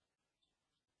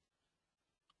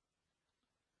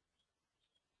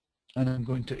 And I'm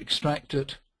going to extract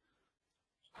it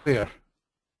where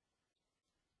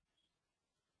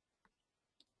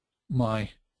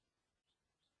my,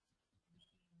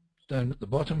 down at the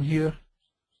bottom here,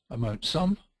 amount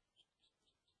sum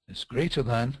is greater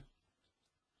than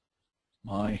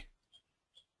my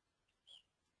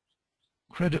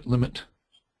credit limit,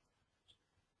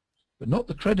 but not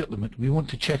the credit limit. We want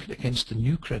to check it against the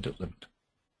new credit limit.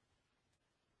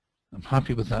 I'm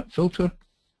happy with that filter,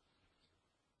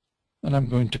 and I'm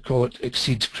going to call it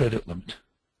exceeds credit limit.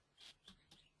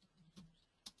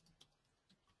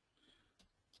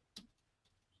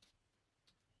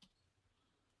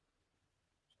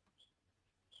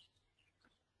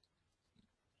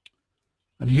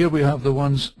 And here we have the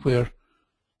ones where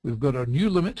we've got our new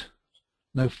limit.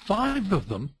 Now 5 of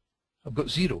them have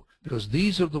got 0, because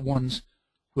these are the ones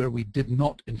where we did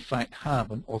not in fact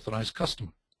have an authorized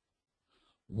customer.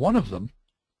 1 of them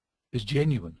is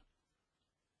genuine.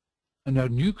 And our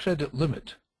new credit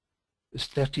limit is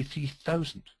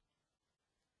 33,000.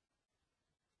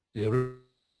 The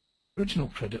original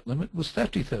credit limit was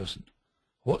 30,000.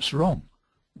 What's wrong?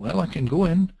 Well, I can go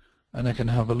in and I can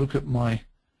have a look at my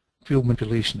field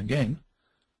manipulation again.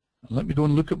 And let me go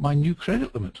and look at my new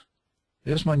credit limit.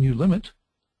 There's my new limit.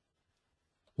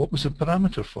 What was the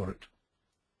parameter for it?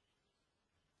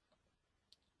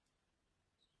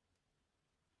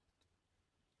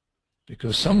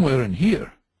 Because somewhere in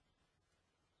here,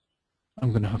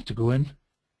 I'm going to have to go in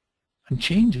and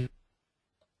change it.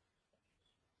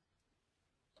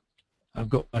 I've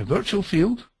got my virtual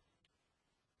field,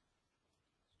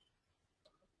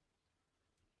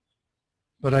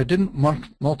 but I didn't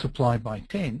multiply by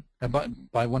 10,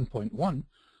 by 1.1.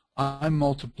 I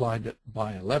multiplied it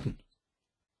by 11.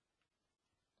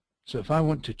 So if I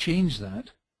want to change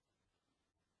that,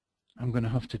 I'm going to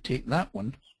have to take that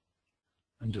one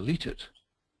and delete it.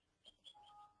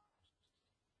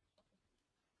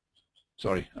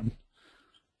 Sorry, I'm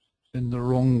in the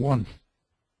wrong one.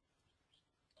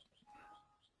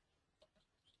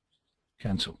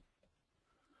 Cancel.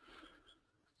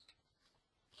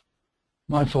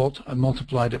 My fault, I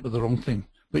multiplied it with the wrong thing.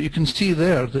 But you can see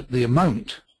there that the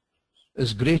amount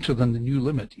is greater than the new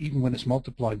limit, even when it's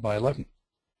multiplied by 11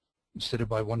 instead of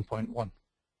by 1.1.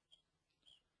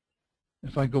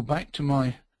 If I go back to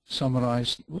my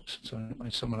summarized, my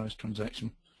summarized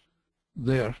transaction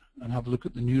there and have a look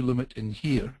at the new limit in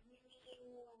here,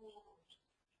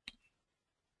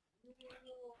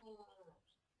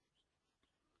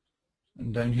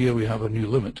 and down here we have a new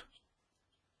limit,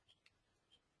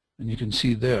 and you can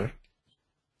see there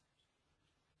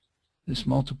this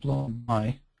multiplied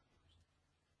by,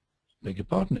 beg your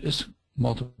pardon, is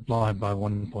multiplied by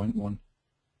 1.1.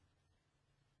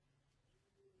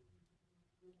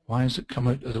 Why has it come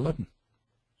out at 11?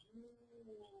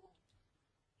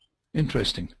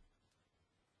 Interesting.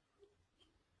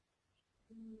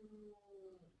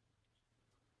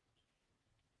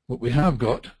 What we have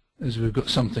got is we've got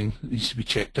something that needs to be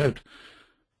checked out.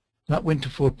 That went to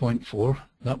 4.4,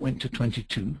 that went to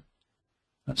 22.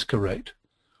 That's correct.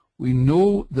 We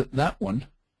know that that one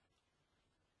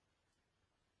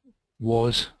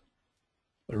was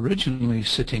originally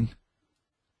sitting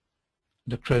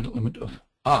at a credit limit of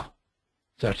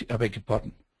 30, I beg your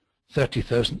pardon,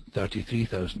 30,000,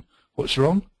 33,000. What's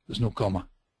wrong? There's no comma.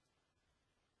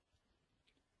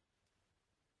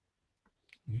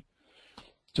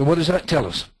 So what does that tell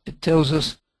us? It tells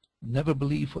us never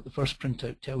believe what the first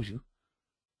printout tells you,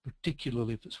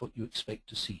 particularly if it's what you expect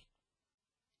to see.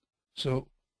 So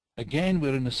again,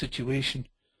 we're in a situation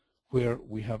where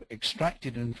we have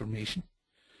extracted information.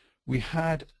 We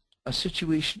had a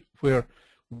situation where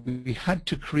we had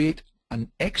to create an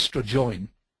extra join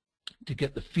to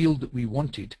get the field that we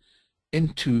wanted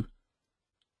into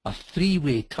a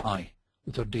three-way tie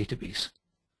with our database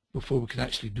before we could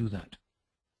actually do that.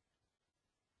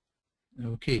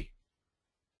 Okay.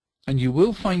 And you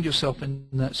will find yourself in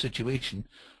that situation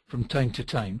from time to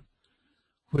time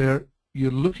where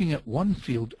you're looking at one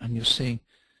field and you're saying,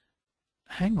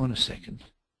 hang on a second,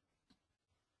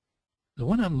 the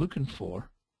one I'm looking for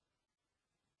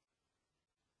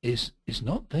is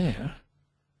not there.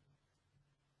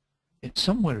 It's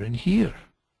somewhere in here.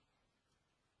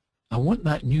 I want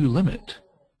that new limit,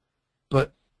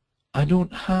 but I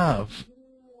don't have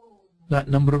that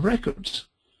number of records.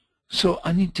 So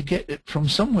I need to get it from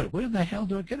somewhere. Where the hell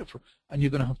do I get it from? And you're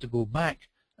going to have to go back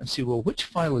and see, well, which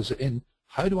file is it in?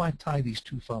 How do I tie these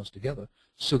two files together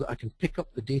so that I can pick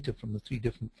up the data from the three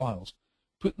different files,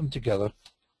 put them together,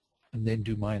 and then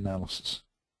do my analysis?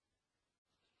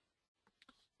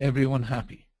 Everyone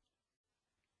happy?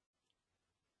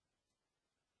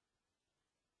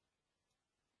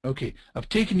 Okay, I've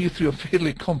taken you through a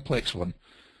fairly complex one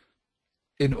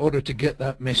in order to get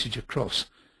that message across.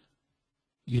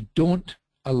 You don't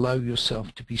allow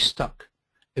yourself to be stuck.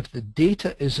 If the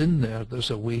data is in there, there's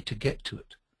a way to get to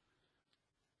it.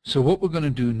 So what we're going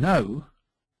to do now,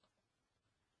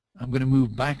 I'm going to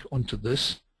move back onto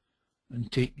this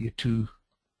and take you to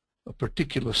a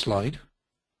particular slide.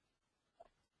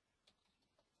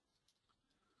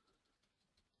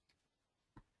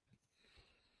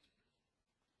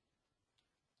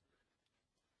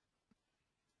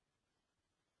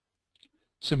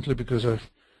 Simply because I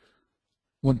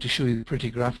want to show you the pretty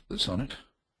graph that's on it,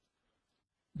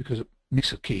 because it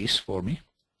makes a case for me.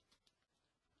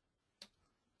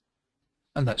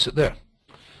 And that's it there.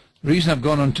 The reason I've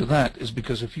gone on to that is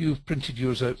because if you've printed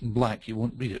yours out in black, you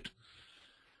won't read it.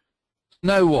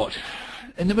 Now what?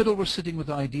 In the middle, we're sitting with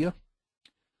IDEA.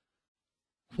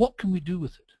 What can we do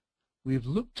with it? We've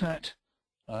looked at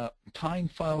tying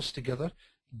files together,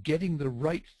 getting the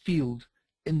right field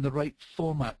in the right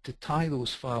format to tie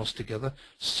those files together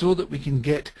so that we can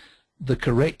get the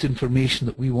correct information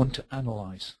that we want to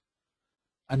analyze.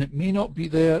 And it may not be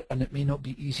there and it may not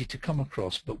be easy to come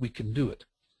across, but we can do it.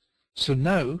 So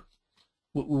now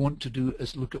what we want to do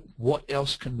is look at what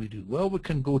else can we do. Well, we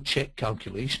can go check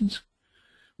calculations.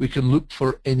 We can look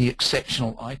for any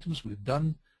exceptional items. We've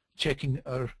done checking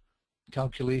our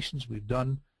calculations. We've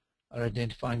done our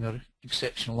identifying our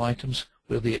exceptional items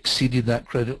where they exceeded that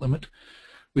credit limit.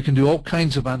 We can do all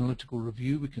kinds of analytical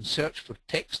review. We can search for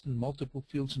text in multiple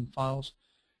fields and files.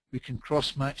 We can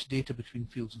cross-match data between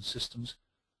fields and systems.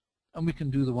 And we can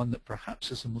do the one that perhaps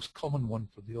is the most common one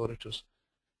for the auditors,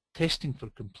 testing for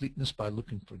completeness by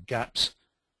looking for gaps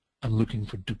and looking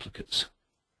for duplicates.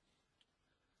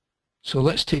 So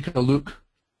let's take a look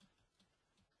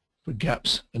for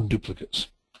gaps and duplicates.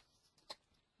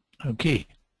 Okay,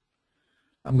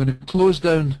 I'm going to close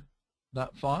down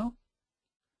that file.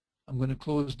 I'm going to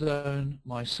close down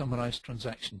my summarized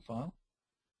transaction file.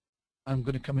 I'm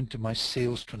going to come into my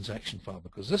sales transaction file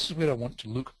because this is where I want to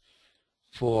look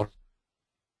for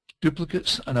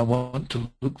duplicates and I want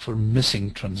to look for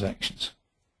missing transactions.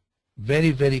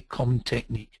 Very, very common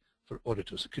technique for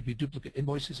auditors. It could be duplicate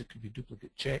invoices, it could be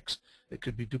duplicate checks, it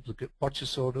could be duplicate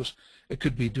purchase orders, it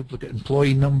could be duplicate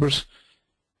employee numbers,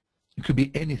 it could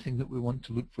be anything that we want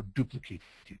to look for duplicated.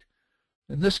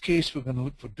 In this case, we're going to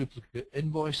look for duplicate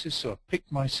invoices, so I've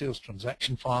picked my sales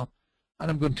transaction file and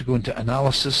I'm going to go into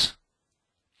analysis,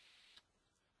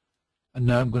 and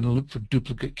now I'm going to look for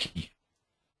duplicate key.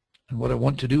 And what I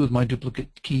want to do with my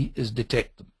duplicate key is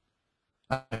detect them.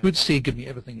 I could say give me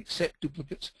everything except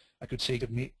duplicates. I could say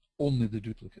give me only the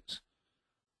duplicates.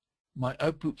 My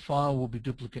output file will be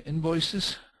duplicate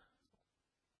invoices.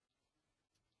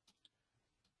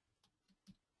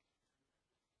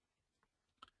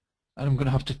 And I'm going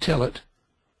to have to tell it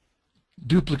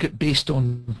duplicate based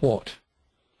on what?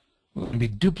 Well, it will be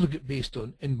duplicate based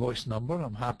on invoice number.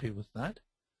 I'm happy with that.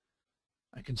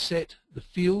 I can set the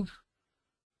field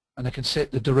and I can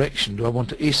set the direction. Do I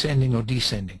want it ascending or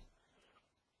descending?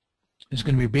 It's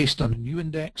going to be based on a new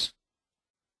index,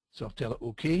 so I'll tell it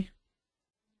OK.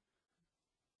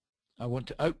 I want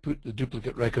to output the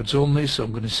duplicate records only, so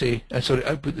I'm going to say,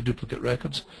 output the duplicate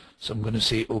records, so I'm going to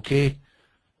say OK,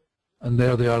 and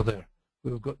there they are there.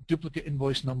 We've got duplicate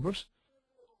invoice numbers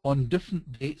on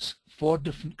different dates for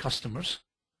different customers,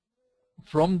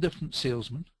 from different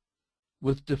salesmen,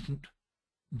 with different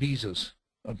visas,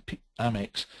 or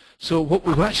Amex. So what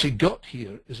we've actually got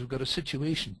here is we've got a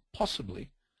situation, possibly,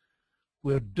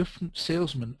 where different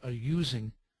salesmen are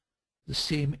using the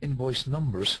same invoice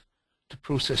numbers to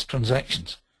process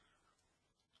transactions.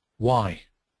 Why?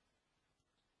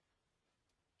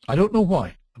 I don't know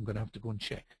why. I'm going to have to go and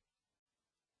check.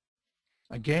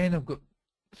 Again, I've got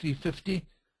 350.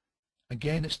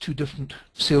 Again, it's two different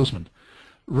salesmen.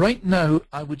 Right now,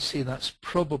 I would say that's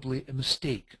probably a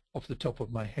mistake off the top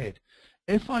of my head.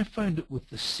 If I found it with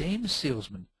the same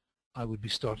salesman, I would be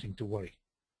starting to worry.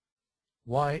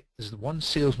 Why is the one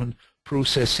salesman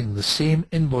processing the same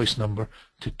invoice number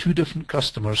to two different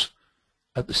customers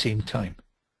at the same time?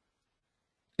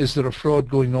 Is there a fraud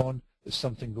going on? Is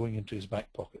something going into his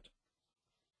back pocket?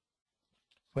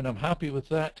 When I'm happy with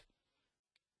that,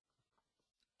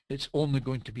 it's only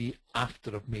going to be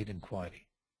after I've made inquiry.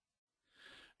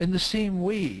 In the same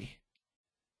way,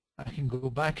 I can go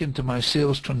back into my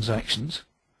sales transactions,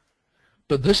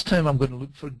 but this time I'm going to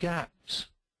look for gaps.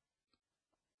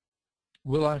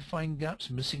 Will I find gaps,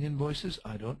 missing invoices?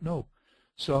 I don't know.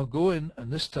 So I'll go in,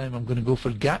 and this time I'm going to go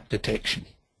for gap detection.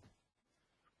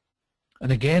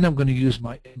 And again, I'm going to use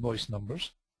my invoice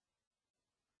numbers.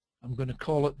 I'm going to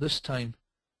call it this time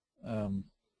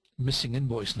missing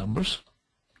invoice numbers.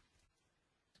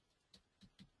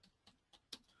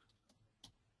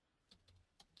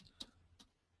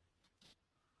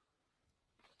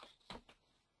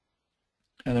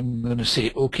 And I'm going to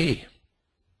say OK.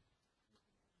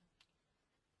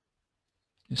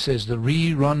 It says the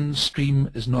rerun stream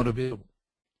is not available.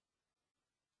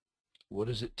 What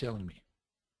is it telling me?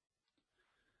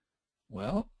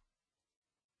 Well,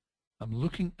 I'm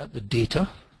looking at the data.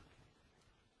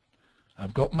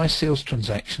 I've got my sales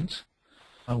transactions.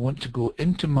 I want to go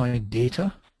into my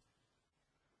data.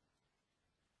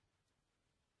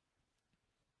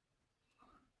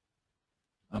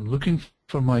 I'm looking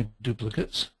for my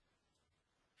duplicates.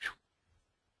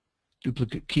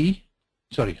 Duplicate key.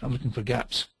 Sorry, I'm looking for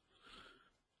gaps.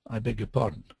 I beg your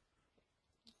pardon.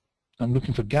 I'm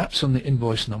looking for gaps on the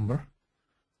invoice number.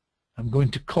 I'm going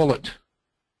to call it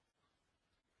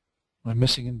my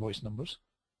missing invoice numbers.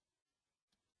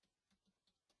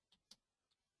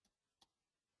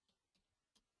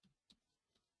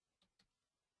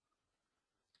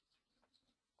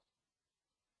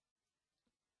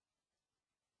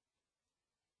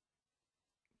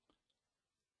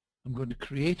 I'm going to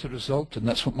create a result, and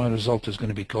that's what my result is going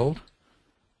to be called.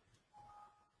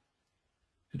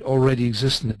 It already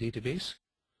exists in the database.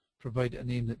 Provide a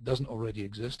name that doesn't already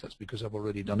exist. That's because I've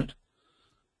already done it.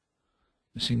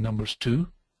 Missing numbers 2.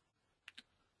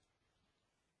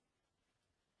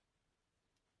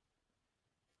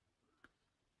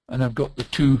 And I've got the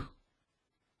 2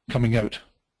 coming out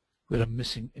where I'm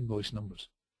missing invoice numbers.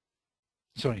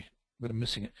 Sorry, where I'm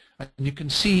missing it. And you can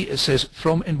see it says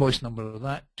from invoice number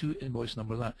that to invoice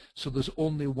number that. So there's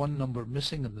only one number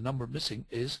missing, and the number missing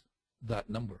is that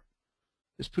number.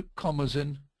 It's put commas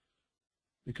in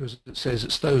because it says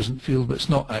it's 1000 field, but it's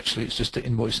not actually, it's just the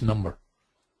invoice number.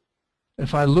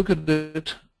 If I look at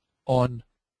it on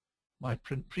my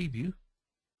print preview,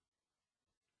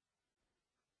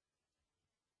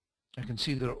 I can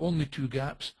see there are only 2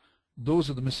 gaps. Those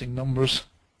are the missing numbers.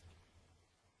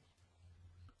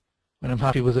 When I'm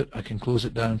happy with it, I can close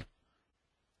it down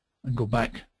and go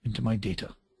back into my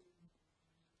data.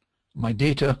 My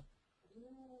data,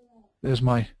 there's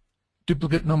my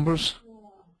duplicate numbers.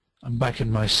 I'm back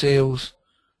in my sales,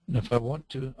 and if I want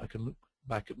to, I can look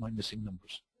back at my missing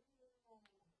numbers.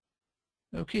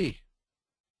 Okay,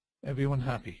 everyone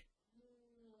happy?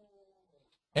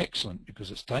 Excellent,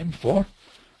 because it's time for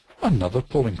another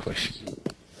polling question.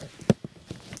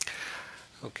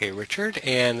 Okay, Richard,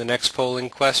 and the next polling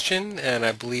question, and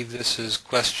I believe this is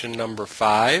question number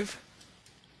 5.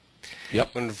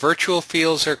 Yep. When virtual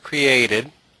fields are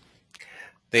created,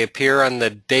 they appear on the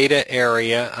data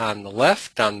area on the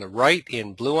left, on the right,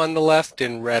 in blue on the left,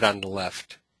 in red on the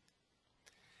left.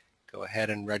 Go ahead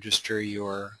and register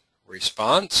your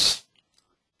response.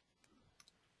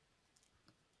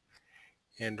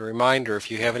 And a reminder, if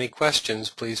you have any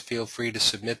questions, please feel free to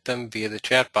submit them via the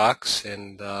chat box,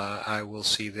 and I will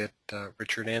see that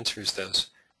Richard answers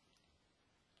those.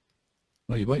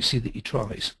 Well, you might see that he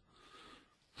tries.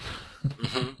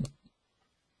 Mm-hmm.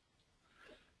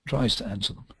 Tries to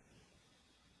answer them.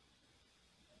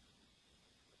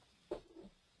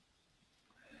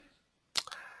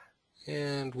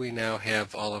 And we now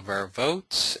have all of our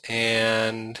votes.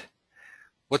 And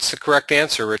what's the correct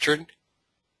answer, Richard?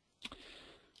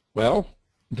 Well,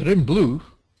 they're in blue,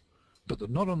 but they're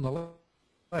not on the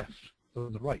left, they're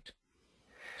on the right.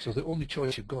 So the only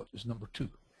choice you've got is number 2.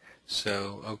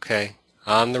 So, okay,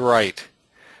 on the right.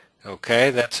 Okay,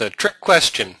 that's a trick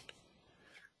question.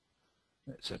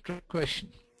 It's a trick question.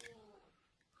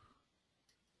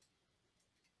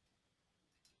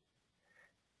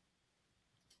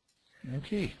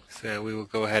 Okay. So we will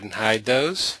go ahead and hide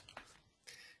those.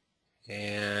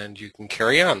 And you can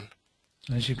carry on.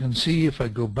 As you can see, if I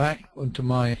go back onto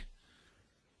my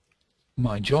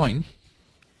join,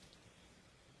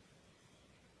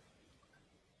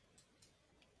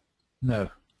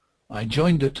 now I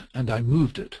joined it and I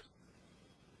moved it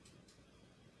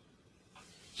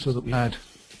so that we had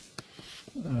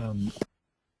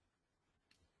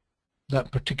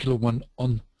that particular one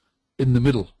in the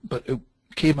middle, but it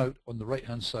came out on the right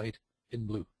hand side in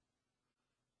blue.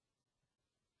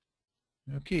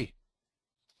 Okay.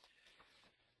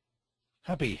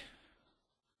 Happy,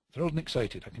 thrilled and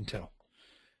excited, I can tell.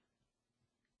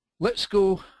 Let's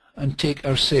go and take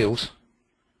our sales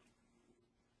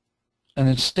And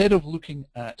instead of looking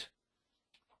at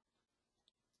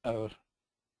our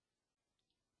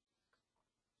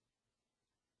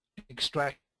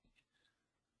extract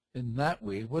in that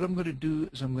way, what I'm going to do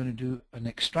is I'm going to do an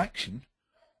extraction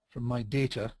from my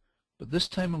data, but this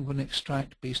time I'm going to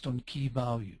extract based on key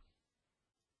value.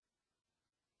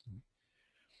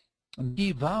 And the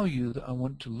key value that I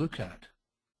want to look at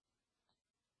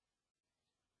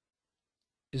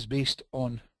is based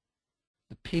on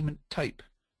the payment type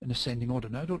in ascending order.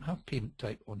 Now I don't have payment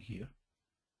type on here.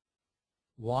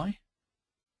 Why?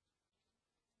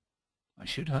 I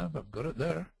should have, I've got it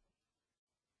there.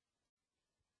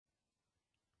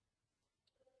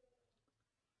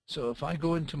 So if I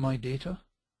go into my data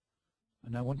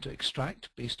and I want to extract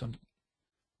based on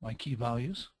my key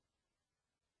values,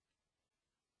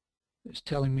 it's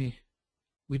telling me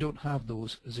we don't have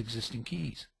those as existing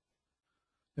keys.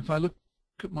 If I look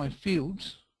at my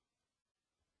fields,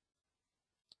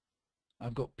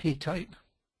 I've got pay type,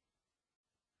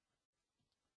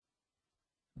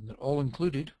 and they're all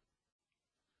included.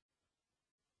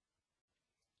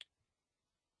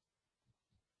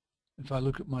 If I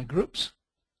look at my groups,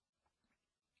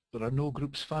 there are no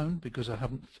groups found because I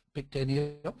haven't picked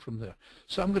any up from there.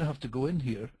 So I'm going to have to go in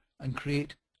here and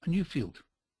create a new field.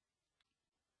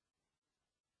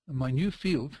 And my new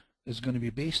field is going to be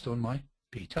based on my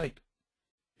pay type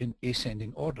in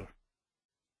ascending order.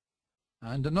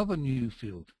 And another new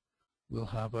field will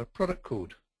have our product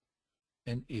code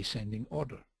in ascending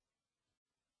order.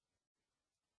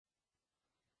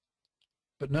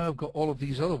 But now I've got all of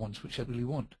these other ones which I really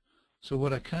want. So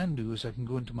what I can do is I can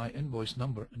go into my invoice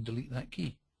number and delete that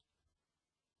key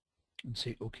and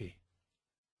say OK.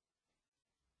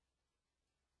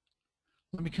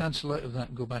 Let me cancel out of that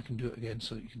and go back and do it again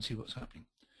so that you can see what's happening.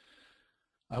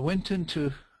 I went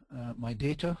into my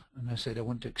data and I said I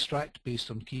want to extract based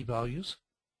on key values.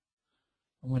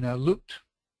 And when I looked,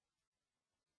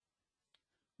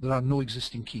 there are no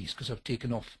existing keys because I've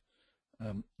taken off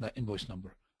that invoice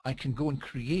number. I can go and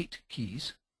create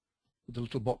keys with the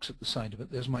little box at the side of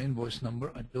it. There's my invoice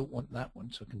number. I don't want that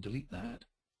one, so I can delete that.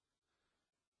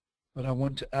 But I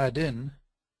want to add in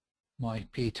my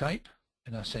pay type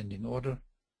in ascending order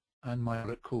and my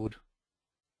product code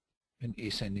in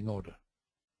ascending order.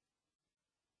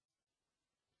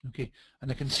 Okay,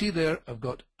 and I can see there I've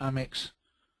got Amex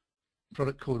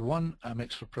product code 1,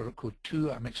 Amex for product code 2,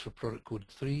 Amex for product code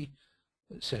 3,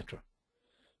 etc.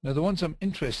 Now the ones I'm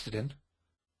interested in,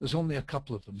 there's only a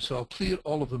couple of them, so I'll clear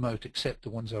all of them out except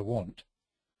the ones I want.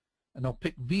 And I'll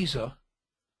pick Visa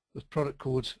with product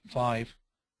codes 5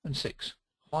 and 6.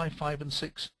 Why 5 and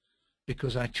 6?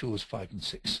 Because I chose 5 and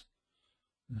 6.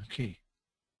 Okay.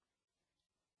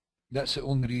 That's the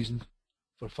only reason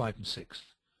for 5 and 6.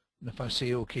 And if I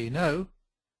say OK now,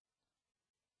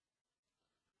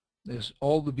 there's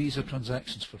all the Visa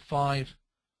transactions for 5,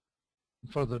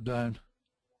 and further down,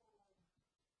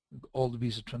 all the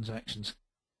Visa transactions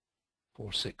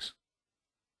for 6.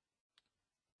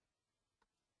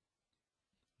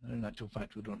 And in actual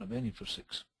fact, we don't have any for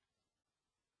 6.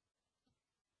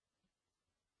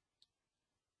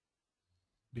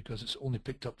 Because it's only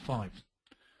picked up 5.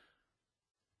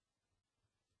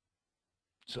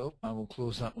 So I will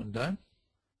close that one down.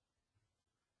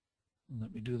 And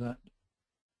let me do that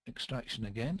extraction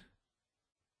again.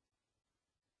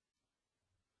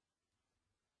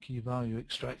 Key value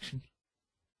extraction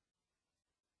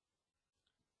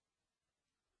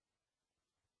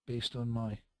based on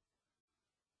my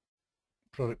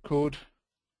product code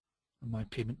and my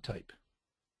payment type.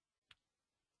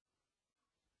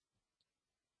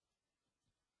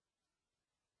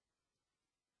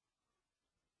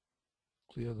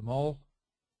 Clear them all.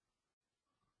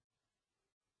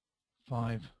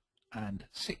 5 and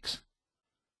 6,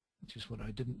 which is what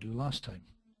I didn't do last time.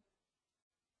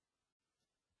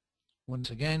 Once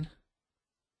again,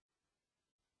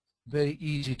 very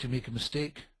easy to make a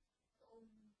mistake.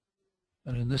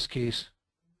 And in this case,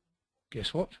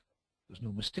 guess what? There's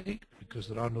no mistake because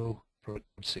there are no product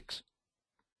code 6.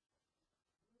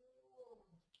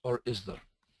 Or is there?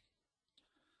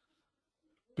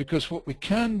 Because what we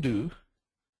can do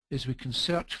is we can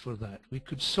search for that. We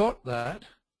could sort that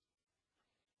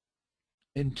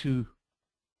into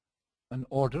an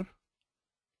order,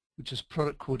 which is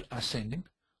product code ascending,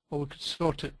 or we could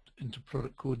sort it into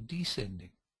product code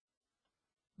descending.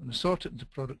 When we sort it into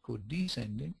product code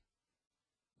descending,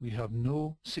 we have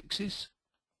no 6s.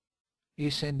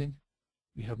 Ascending,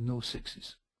 we have no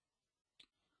 6s.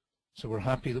 So we're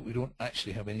happy that we don't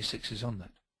actually have any 6s on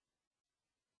that.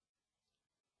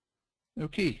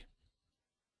 Okay.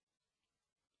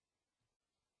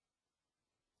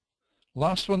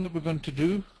 Last one that we're going to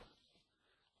do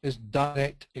is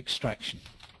direct extraction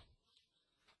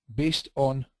based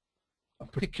on a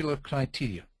particular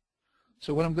criteria.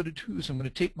 So what I'm going to do is I'm going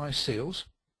to take my sales,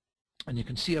 and you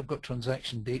can see I've got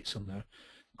transaction dates on there.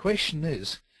 Question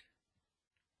is,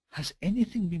 has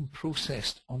anything been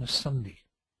processed on a Sunday?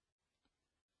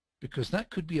 Because that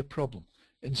could be a problem.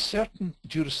 In certain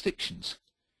jurisdictions,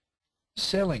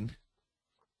 selling,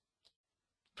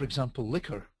 for example,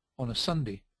 liquor on a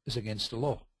Sunday is against the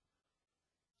law.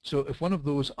 So if one of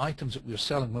those items that we're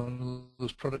selling, one of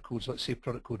those product codes, let's say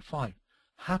product code 5,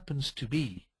 happens to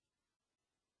be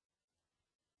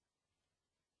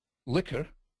liquor,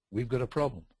 we've got a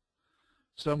problem.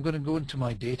 So I'm going to go into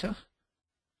my data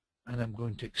and I'm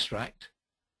going to extract.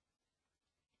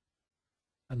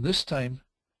 And this time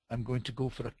I'm going to go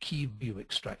for a key value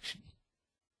extraction.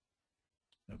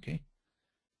 Okay?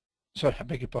 Sorry, I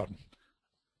beg your pardon.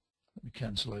 Let me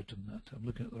cancel out on that. I'm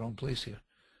looking at the wrong place here.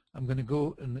 I'm going to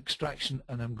go in extraction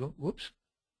and I'm going, whoops,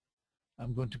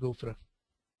 I'm going to go for a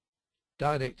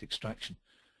direct extraction.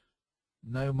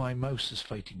 Now my mouse is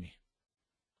fighting me.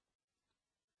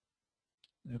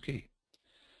 Okay.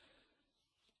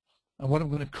 And what I'm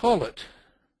going to call it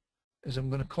is I'm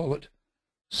going to call it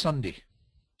Sunday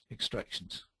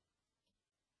extractions.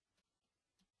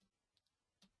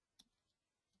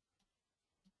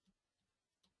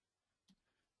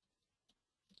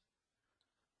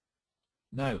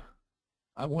 Now,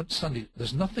 I want Sunday.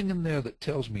 There's nothing in there that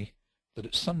tells me that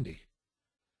it's Sunday,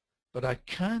 but I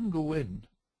can go in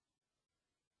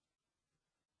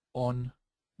on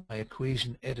my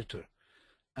equation editor,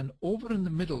 and over in the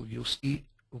middle you'll see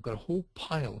we've got a whole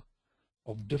pile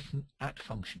of different @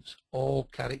 functions, all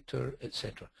character,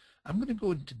 etc. I'm going to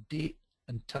go into date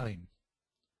and time,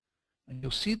 and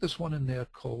you'll see there's one in there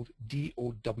called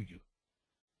DOW,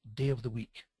 day of the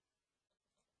week.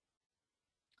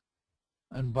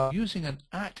 And by using an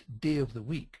 @ day of the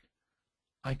week,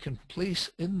 I can place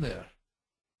in there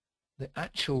the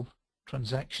actual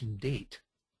transaction date.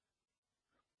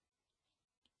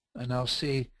 And I'll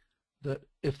say that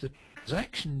if the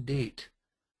transaction date,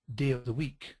 day of the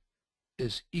week,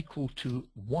 is equal to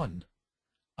 1,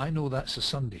 I know that's a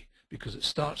Sunday because it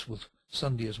starts with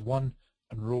Sunday as 1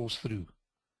 and rolls through.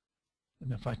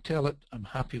 And if I tell it I'm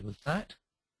happy with that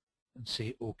and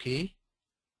say OK,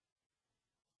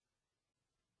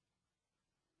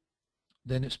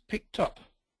 then it's picked up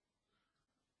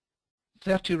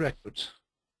 30 records.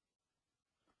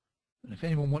 And if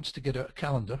anyone wants to get out a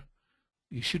calendar,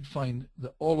 you should find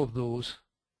that all of those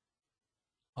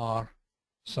are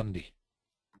Sunday.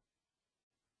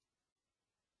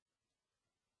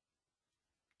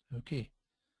 Okay.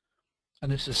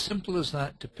 And it's as simple as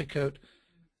that to pick out.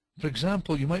 For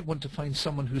example, you might want to find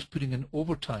someone who's putting in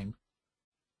overtime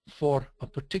for a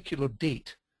particular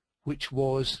date, which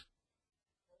was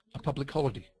a public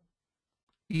holiday,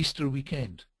 Easter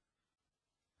weekend.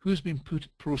 Who's been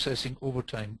processing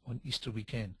overtime on Easter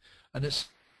weekend? And it's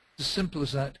as simple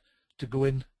as that to go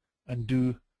in and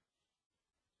do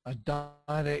a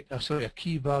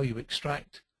key value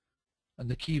extract,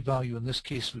 and the key value in this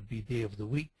case would be day of the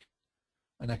week,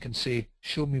 and I can say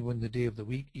show me when the day of the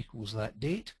week equals that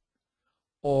date,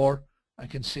 or I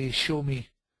can say show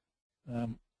me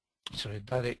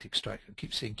direct extract, I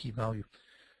keep saying key value,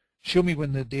 show me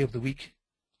when the day of the week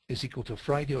is equal to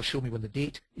Friday, or show me when the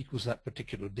date equals that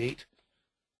particular date,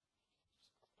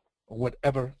 or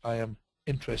whatever I am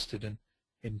interested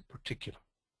in particular.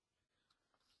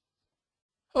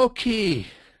 Okay,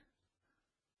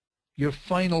 your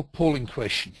final polling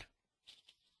question.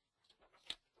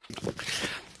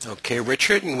 Okay,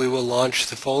 Richard, and we will launch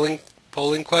the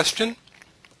polling question.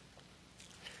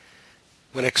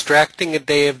 When extracting a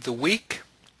day of the week,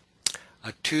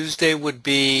 a Tuesday would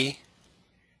be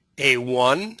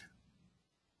A1,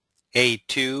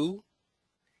 A2,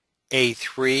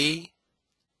 A3,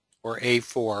 or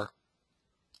A4.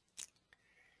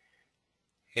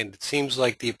 And it seems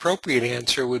like the appropriate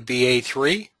answer would be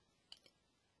A3.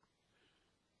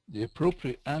 The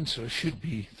appropriate answer should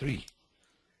be 3,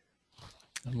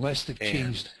 unless they've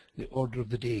changed the order of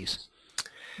the days.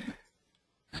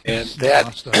 And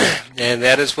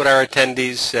that is what our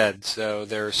attendees said, so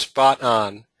they're spot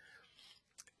on.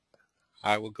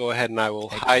 I will go ahead and I will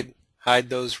hide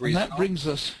those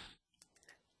results.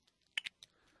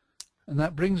 And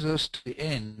that brings us to the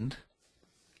end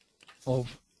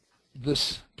of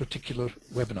this particular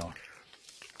webinar.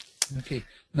 Okay,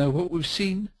 now what we've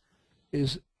seen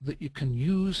is that you can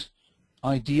use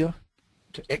IDEA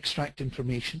to extract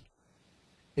information.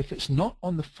 If it's not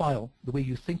on the file the way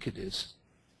you think it is,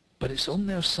 but it's on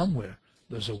there somewhere,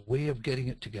 there's a way of getting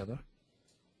it together.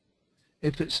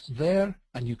 If it's there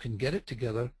and you can get it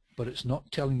together, but it's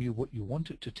not telling you what you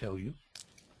want it to tell you,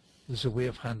 there's a way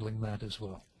of handling that as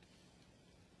well.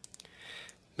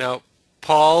 Now,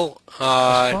 Paul, as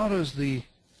far as the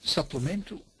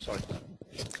supplemental,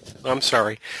 I'm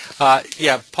sorry.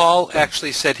 Yeah, Paul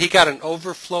actually said he got an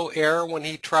overflow error when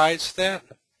he tries that.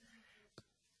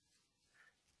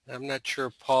 I'm not sure,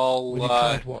 Paul. When you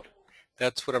tried what?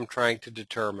 That's what I'm trying to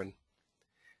determine.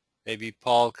 Maybe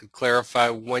Paul could clarify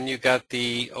when you got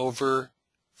the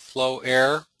overflow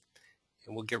error,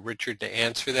 and we'll get Richard to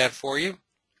answer that for you.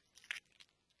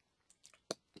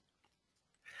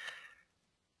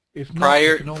 If not,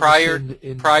 prior you can prior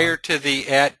in prior to the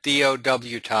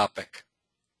 @DOW topic.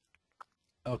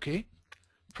 Okay,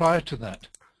 prior to that.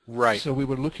 Right. So we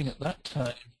were looking at that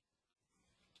time.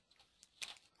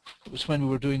 It was when we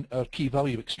were doing our key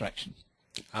value extraction.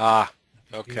 Ah,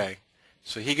 okay.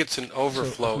 So he gets an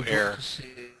overflow error.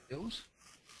 Sales,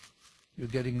 you're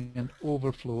getting an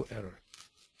overflow error.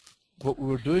 What we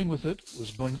were doing with it was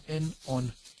going in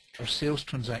on our sales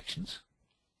transactions.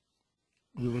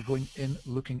 We were going in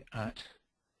looking at,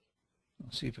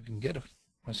 I'll see if I can get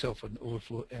myself an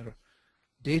overflow error.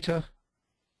 Data,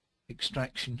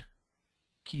 extraction,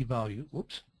 key value,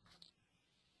 whoops,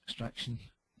 extraction,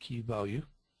 key value,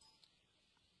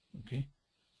 okay.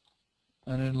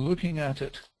 And in looking at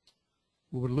it,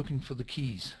 we were looking for the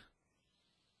keys.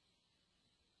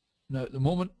 Now at the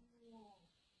moment,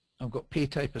 I've got pay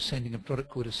type ascending and product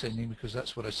code ascending because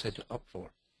that's what I set it up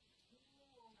for.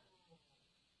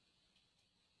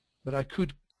 But I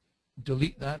could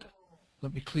delete that.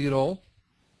 Let me clear all.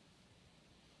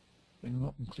 Bring them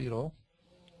up and clear all.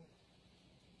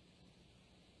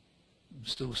 I'm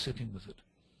still sitting with it.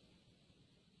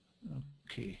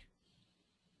 Okay.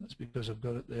 That's because I've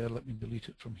got it there. Let me delete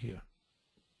it from here.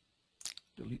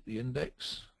 Delete the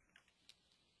index.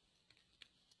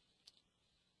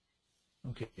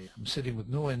 Okay, I'm sitting with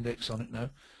no index on it now.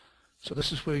 So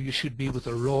this is where you should be with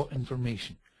the raw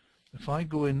information. If I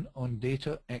go in on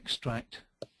data extract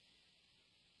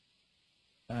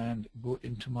and go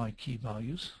into my key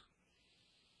values,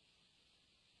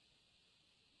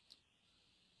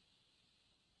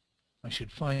 I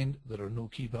should find there are no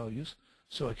key values.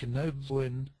 So I can now go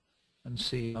in and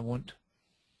say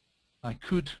I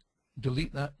could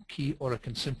delete that key, or I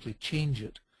can simply change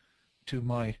it to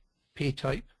my pay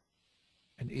type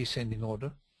in ascending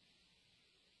order,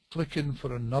 click in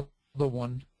for another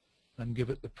one and give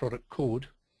it the product code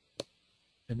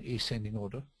in ascending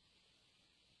order,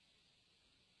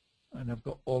 and I've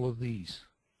got all of these.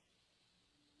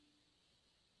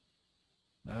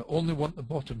 Now I only want the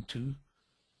bottom two,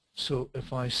 so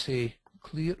if I say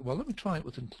clear, well, let me try it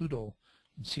with include all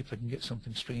and see if I can get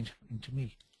something strange happening to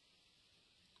me.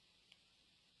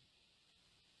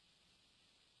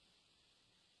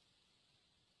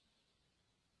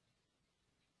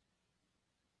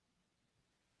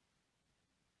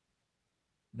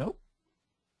 Nope,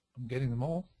 I'm getting them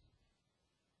all.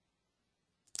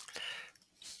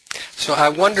 So I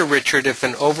wonder, Richard, if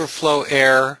an overflow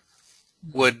error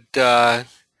would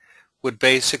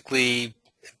basically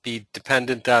be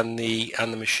dependent on the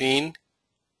machine,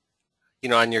 you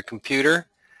know, on your computer.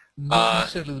 Not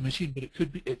necessarily the machine, but it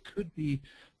could be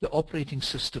the operating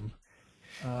system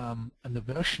and the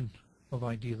version of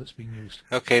IDEA that's being used.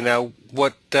 Okay, now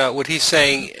what he's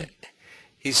saying,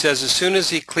 he says as soon as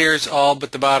he clears all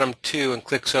but the bottom two and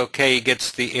clicks OK, he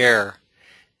gets the error.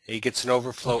 He gets an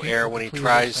overflow error when he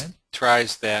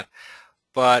tries that,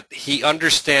 but he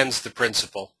understands the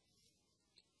principle.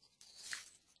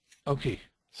 Okay.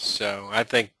 So I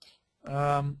think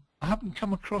I haven't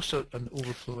come across an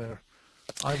overflow error.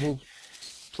 I will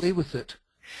play with it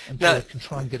until I can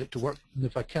try and get it to work. And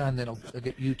if I can, then I'll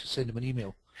get you to send him an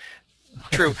email.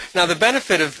 True. Now the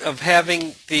benefit of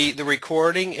having the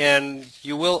recording, and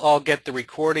you will all get the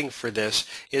recording for this,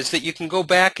 is that you can go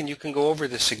back and you can go over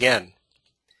this again.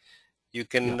 You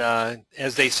can,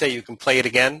 as they say, you can play it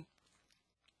again.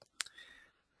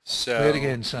 So play it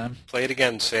again, Sam. Play it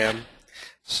again, Sam.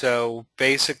 So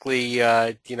basically,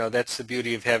 you know, that's the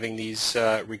beauty of having these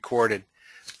recorded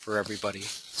for everybody.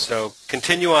 So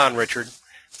continue on, Richard.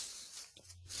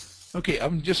 Okay,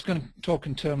 I'm just going to talk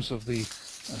in terms of the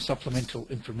supplemental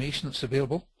information that's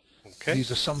available. Okay.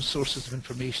 These are some sources of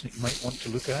information that you might want to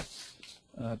look at,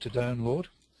 to download,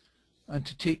 and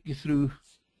to take you through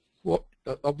what,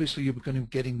 obviously you're going to be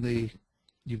getting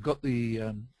you've got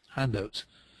the handouts,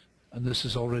 and this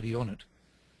is already on it.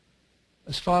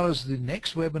 As far as the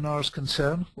next webinar is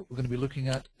concerned, what we're going to be looking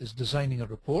at is designing a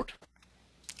report,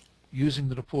 using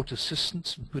the report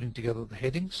assistance and putting together the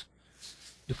headings,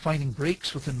 defining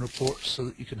breaks within reports so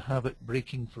that you can have it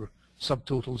breaking for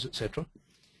subtotals, etc.,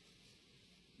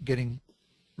 getting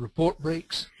report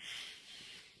breaks,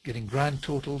 getting grand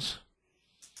totals,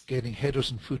 getting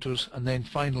headers and footers, and then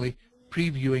finally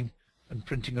previewing and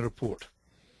printing a report.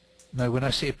 Now when I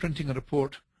say printing a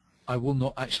report, I will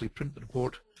not actually print the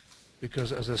report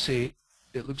because, as I say,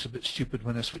 it looks a bit stupid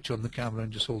when I switch on the camera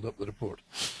and just hold up the report.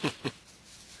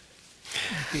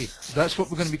 Okay, that's what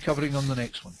we're going to be covering on the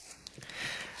next one.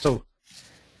 So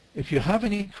if you have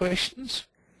any questions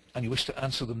and you wish to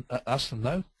answer them, ask them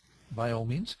now, by all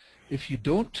means. If you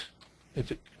don't,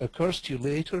 if it occurs to you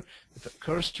later, if it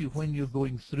occurs to you when you're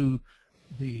going through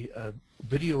the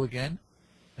video again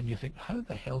and you think, how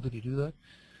the hell did he do that?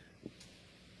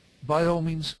 By all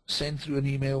means, send through an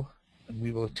email and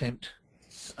we will attempt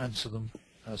to answer them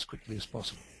as quickly as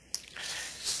possible.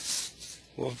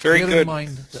 Well, very good. Bear in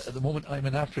mind that at the moment I'm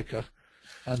in Africa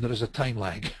and there is a time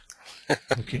lag.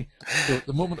 Okay, so at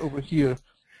the moment over here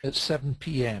it's 7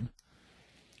 p.m.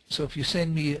 So if you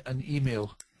send me an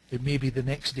email, it may be the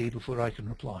next day before I can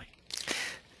reply.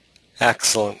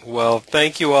 Excellent. Well,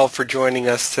 thank you all for joining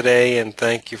us today, and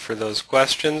thank you for those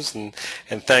questions, and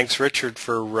thanks, Richard,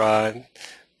 for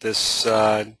this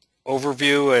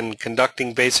overview and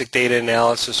conducting basic data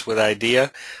analysis with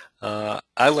IDEA.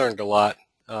 I learned a lot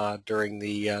during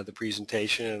the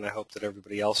presentation, and I hope that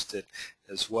everybody else did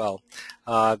as well.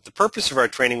 The purpose of our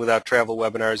Training Without Travel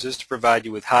webinars is to provide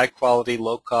you with high-quality,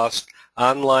 low-cost,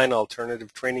 online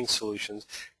alternative training solutions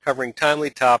covering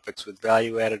timely topics with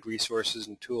value-added resources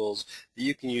and tools that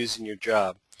you can use in your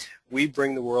job. We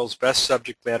bring the world's best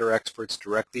subject matter experts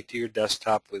directly to your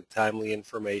desktop with timely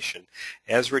information.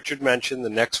 As Richard mentioned, the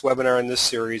next webinar in this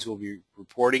series will be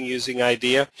reporting using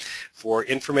IDEA. For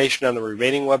information on the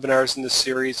remaining webinars in this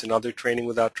series and other Training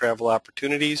Without Travel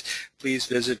opportunities, please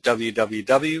visit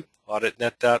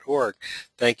www.auditnet.org.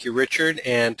 Thank you, Richard,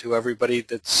 and to everybody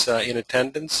that's in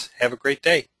attendance, have a great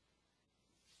day.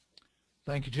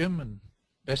 Thank you, Jim, and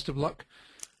best of luck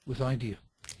with IDEA.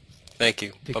 Thank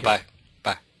you. Take Bye-bye. care.